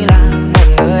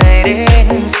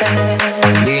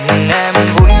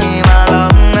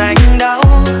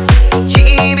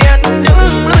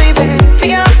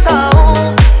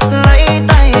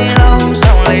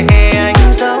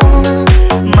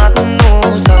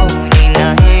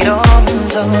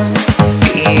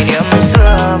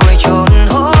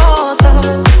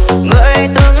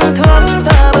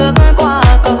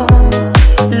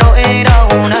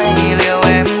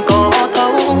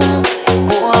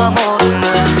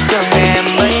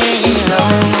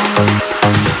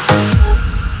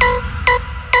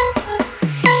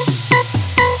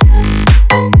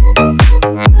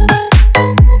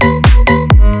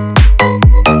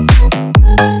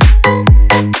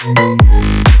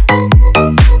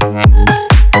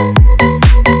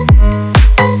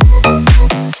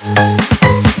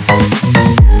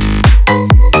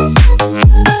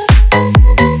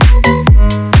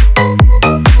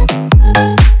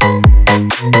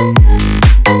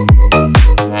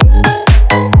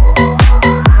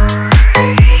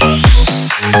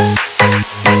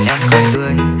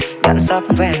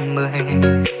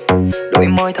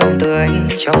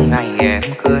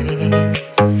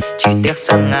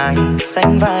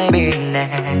sánh vai bên nè,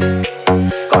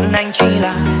 còn anh chỉ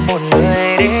là một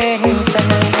người đến xem.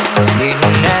 Nhìn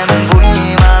em vui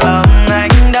mà lòng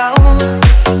anh đau,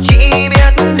 chỉ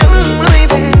biết đứng lui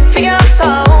về phía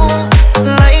sau,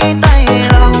 lấy tay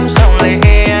lau dòng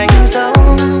lệ anh giấu,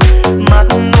 mắt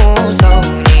nụ sầu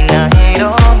nhìn ai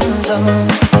đón dâu.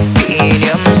 Kỷ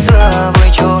niệm xưa vui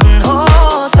trốn hố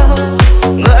sâu,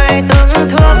 người từng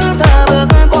thương giờ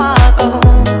bước qua cầu.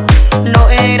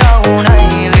 Nỗi đau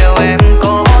này liệu em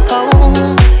có thấu,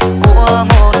 của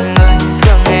một người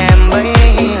thương em bấy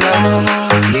lâu.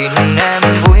 Nhìn em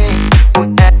vui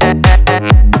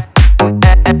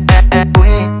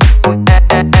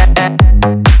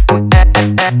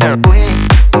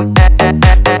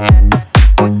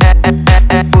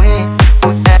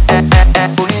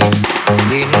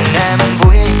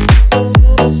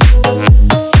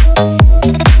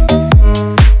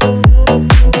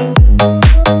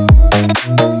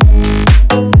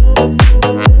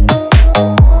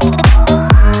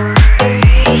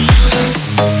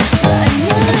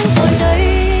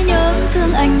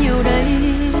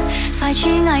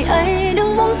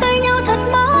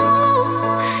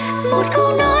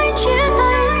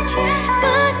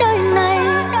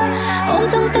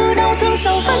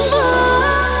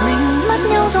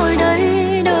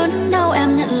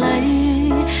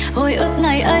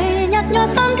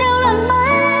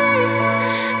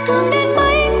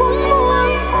vui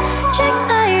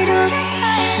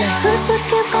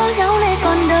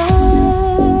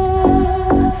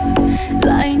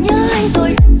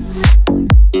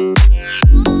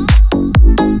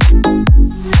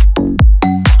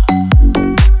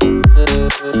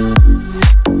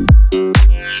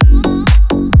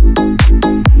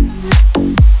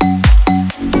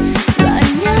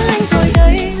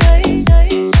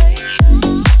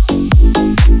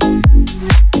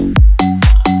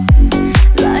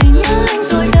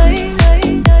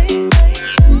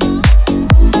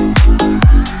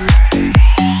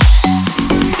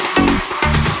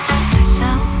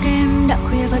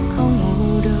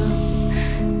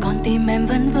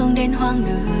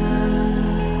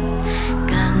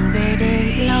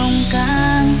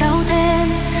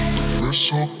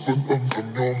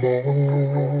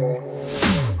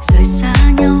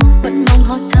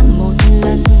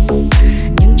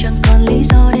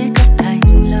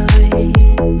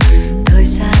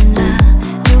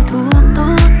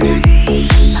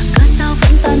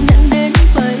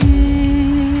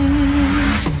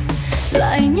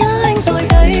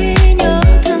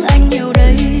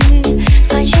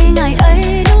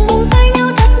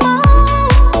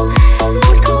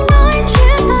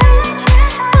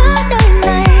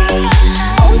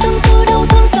Ông từng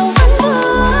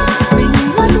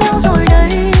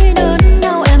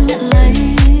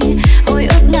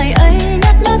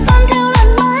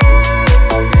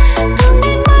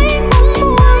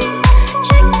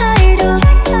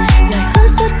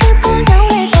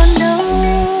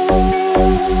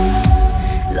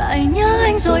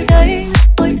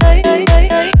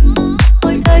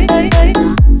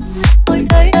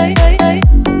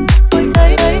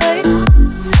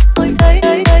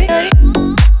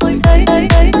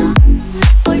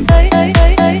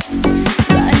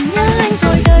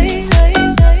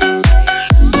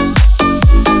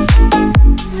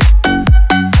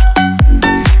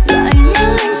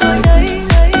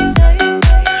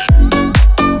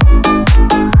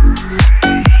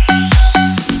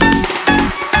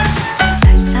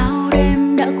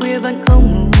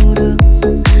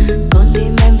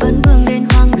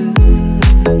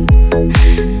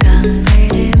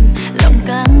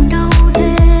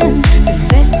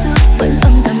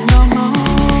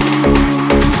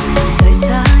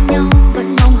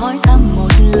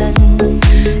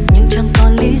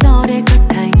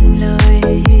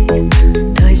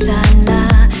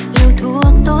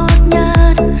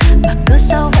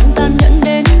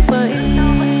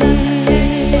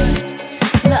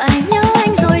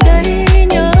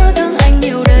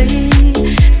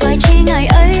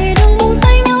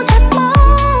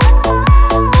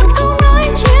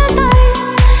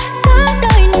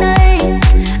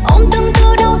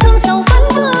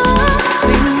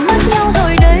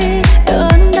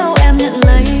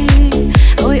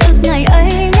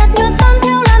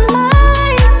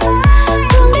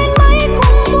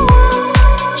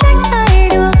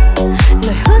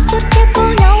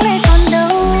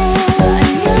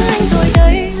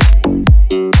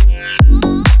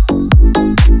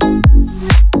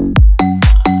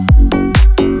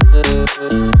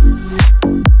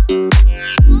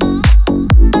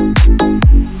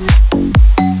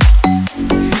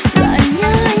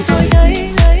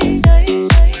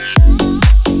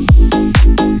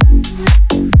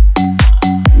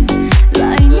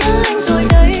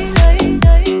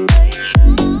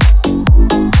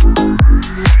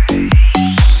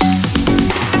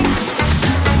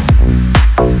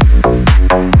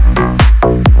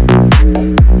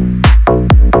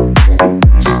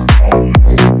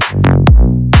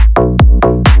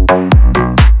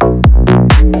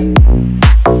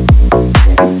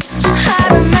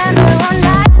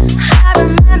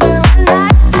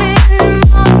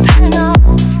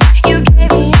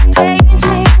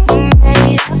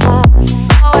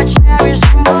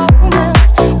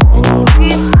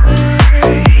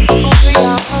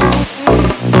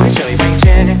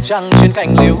trăng trên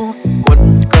cành liễu,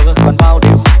 quân cờ còn bao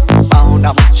điều, bao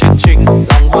năm chiến trình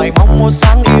lòng hoài mong một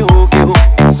sáng yêu kiều.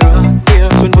 Xưa kia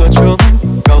xuân vừa chớm,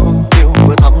 câu yêu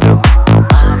vừa thắm đường,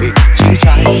 ta vị chi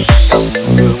trai cầm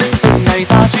đường. Từng ngày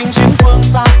ta chinh chiến phương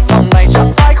xa, vòng này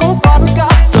chẳng phải khúc bán ca,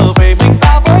 giờ về mình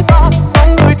ta với ta,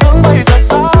 bóng người thương bây giờ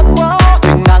xa quá.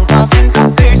 Tình nàng ta xin khắc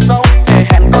ghi sâu, để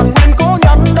hẹn còn nguyên cố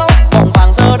nhắn đâu, vòng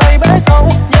vàng giờ đây bế dâu,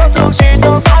 nhớ thương chỉ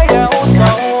giờ phải đeo sâu.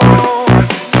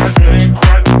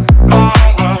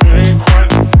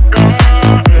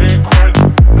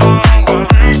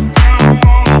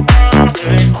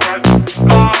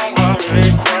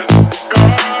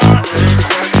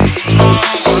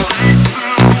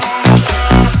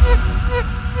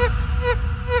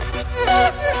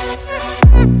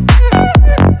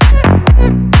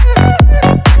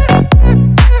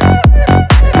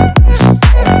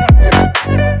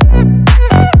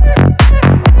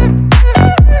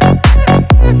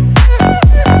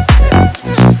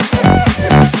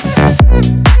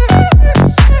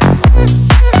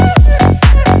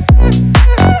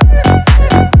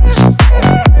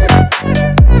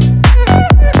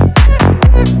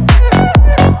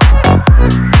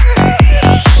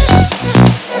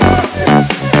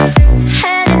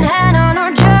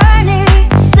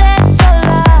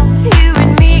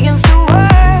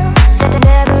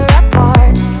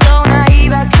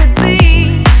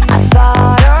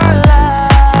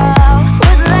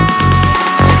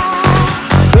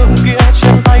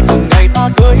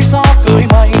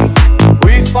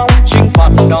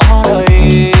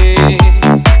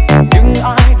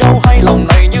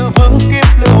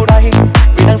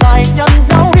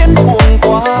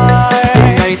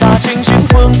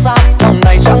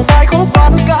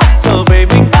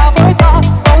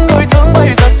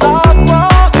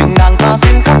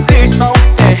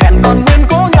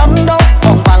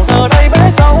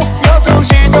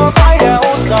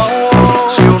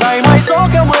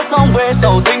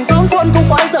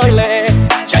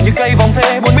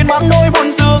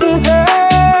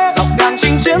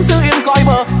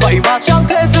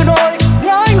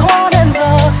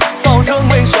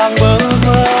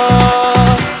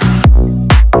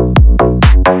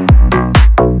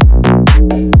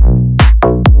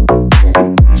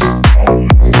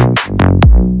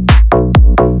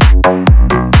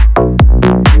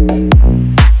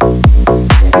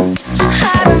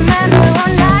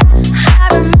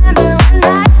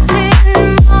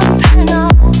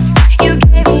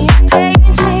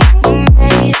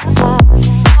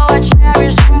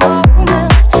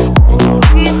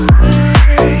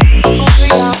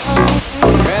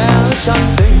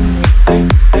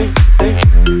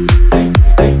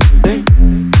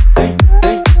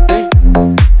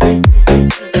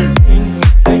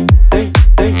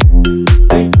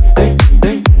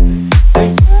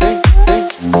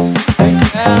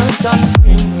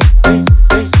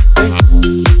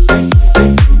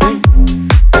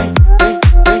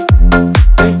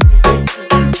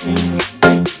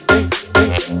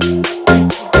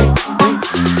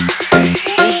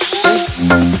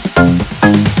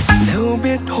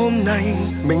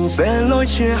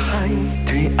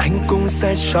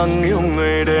 Chẳng yêu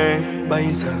người để bây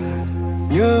giờ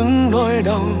những nỗi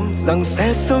đau rằng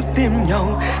sẽ xót tim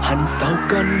nhau, hẳn sao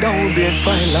cơn đau biết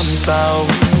phải làm sao.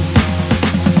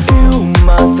 Yêu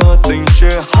mà giờ tình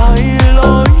chia hai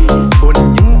lối, buồn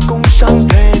nhưng cũng chẳng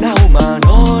thể nào mà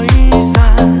nói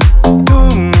ra.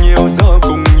 Thương nhiều giờ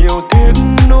cùng nhiều tiếc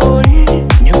nuối,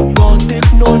 nhưng có tiếc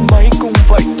nuối mấy cũng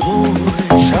vậy thôi.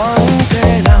 Chẳng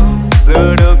thể nào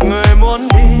giờ được người muốn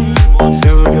đi,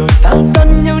 giờ được xác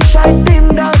tân nhưng trái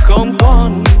tim đã không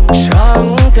còn.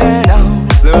 Chẳng thể nào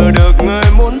giờ được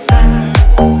người muốn xa,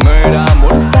 người đã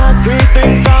muốn xa khi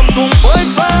tình cảm cùng phơi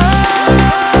phá.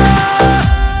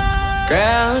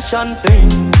 Kẻ chân tình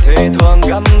thì thường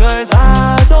gặp người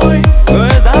già dối, người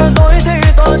già dối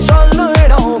thì tôi cho lưỡi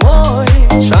đầu môi.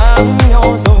 Chẳng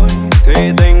nhau rồi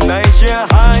thì tình này chia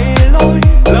hai lối,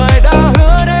 lời đã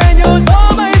hứa để như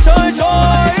gió mây trôi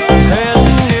trôi. Hết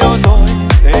yêu rồi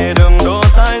thì đừng đổ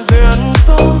tai duyên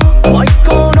số, mọi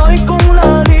câu nói cũng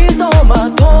là lý do mà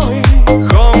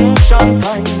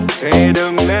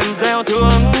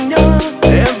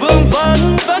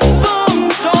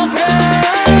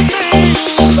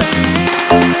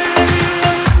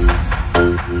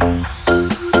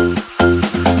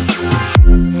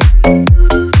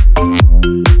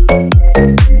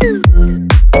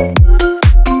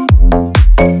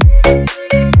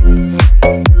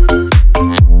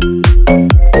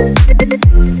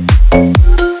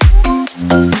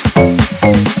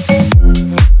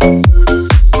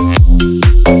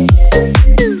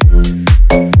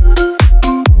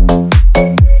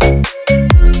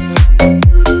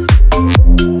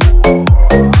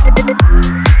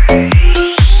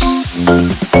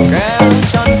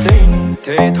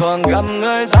thường gặp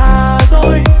người già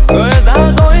dối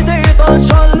thì toàn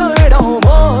chọn lưỡi đầu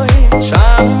môi.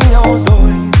 Chán nhau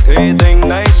rồi thì tình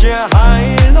này chia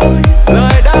hai lối,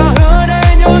 lời đã hứa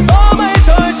đây như gió mây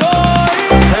trôi trôi.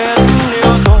 Hết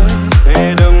yêu rồi thì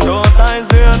đừng đổ tai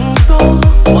duyên số,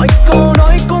 mọi câu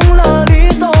nói cũng là lý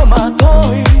do mà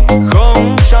thôi.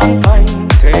 Không chân thành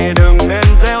thì đừng nên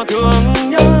gieo thương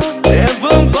nhớ, để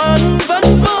vương vấn vẫn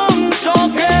vương cho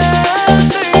kẻ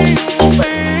tình phi.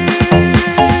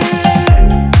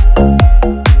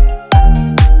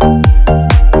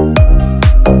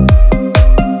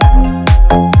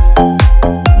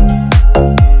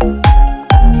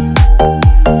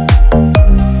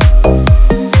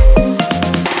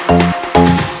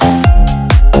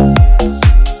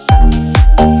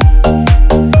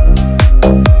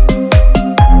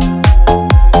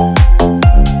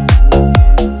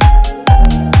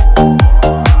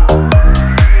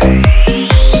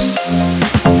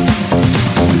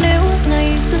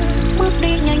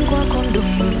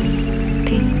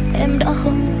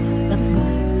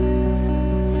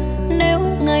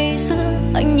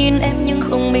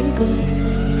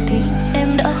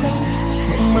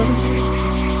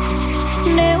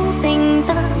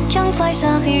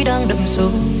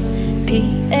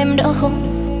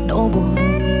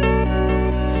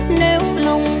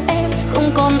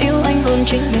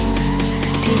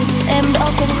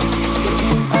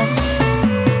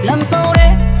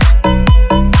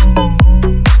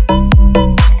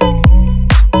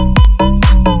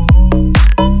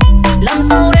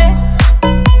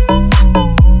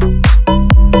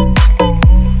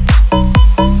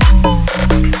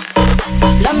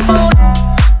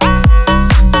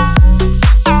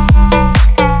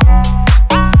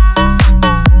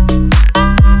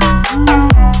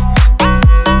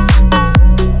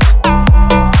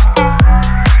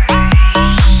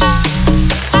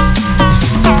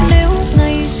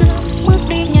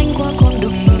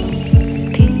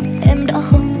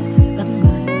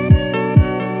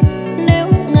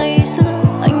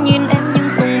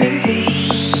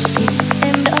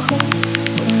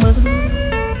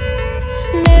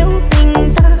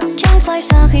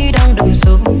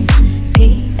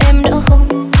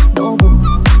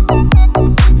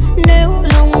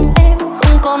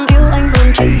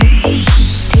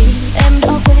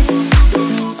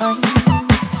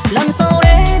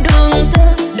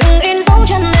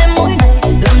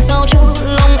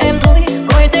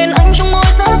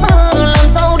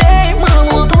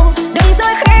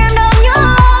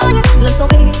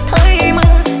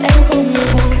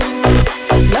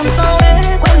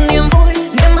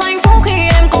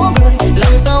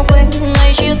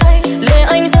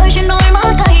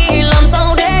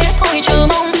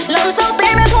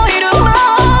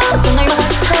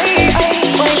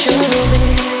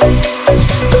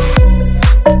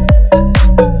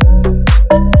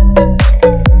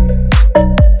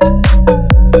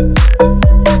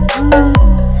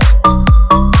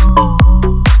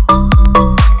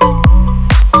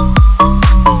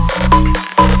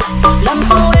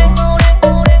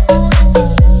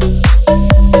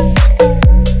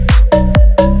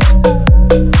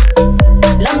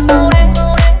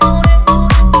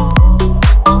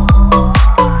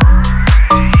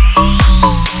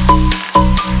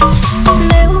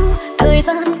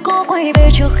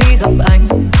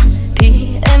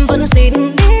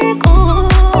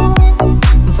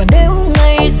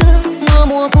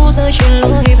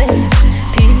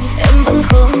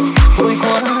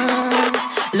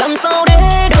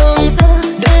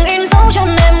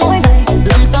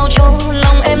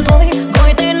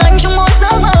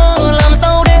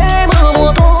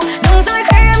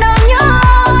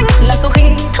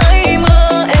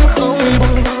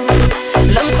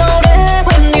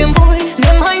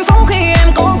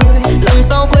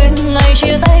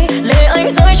 Chia tay lệ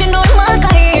anh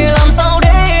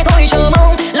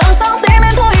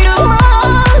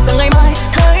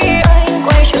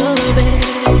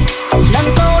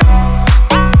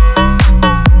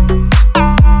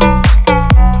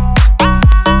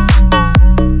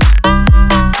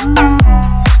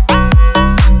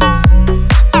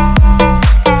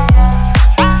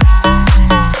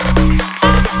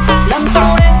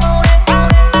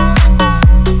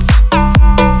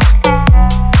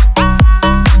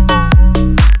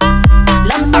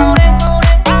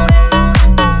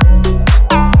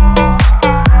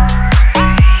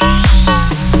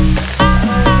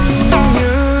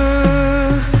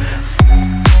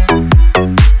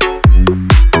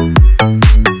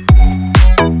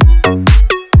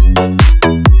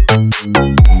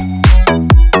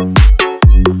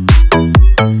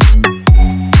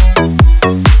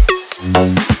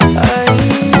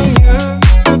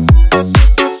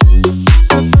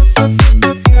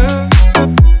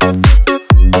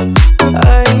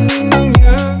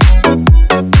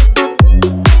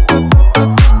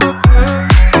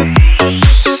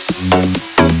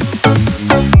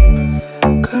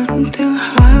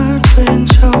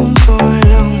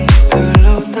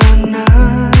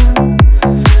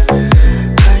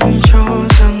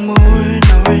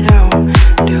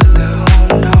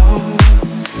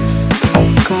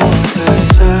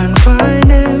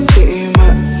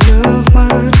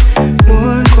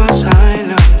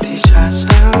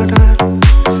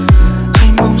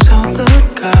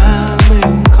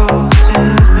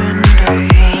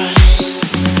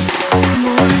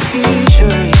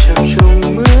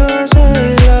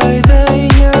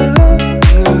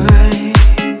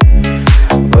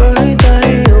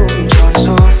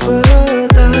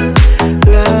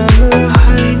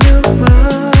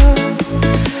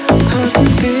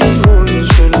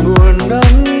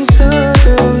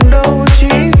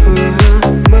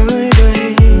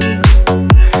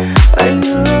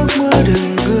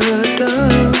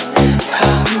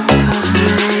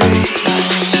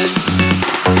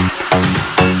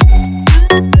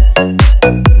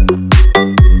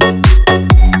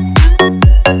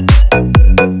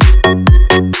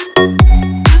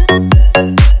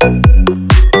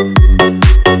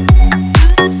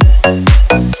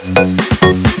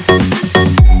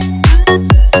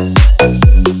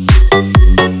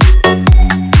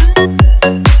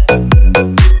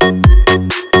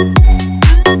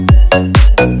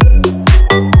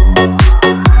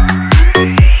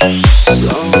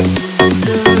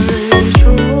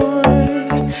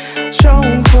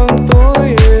trong khoảng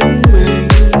tối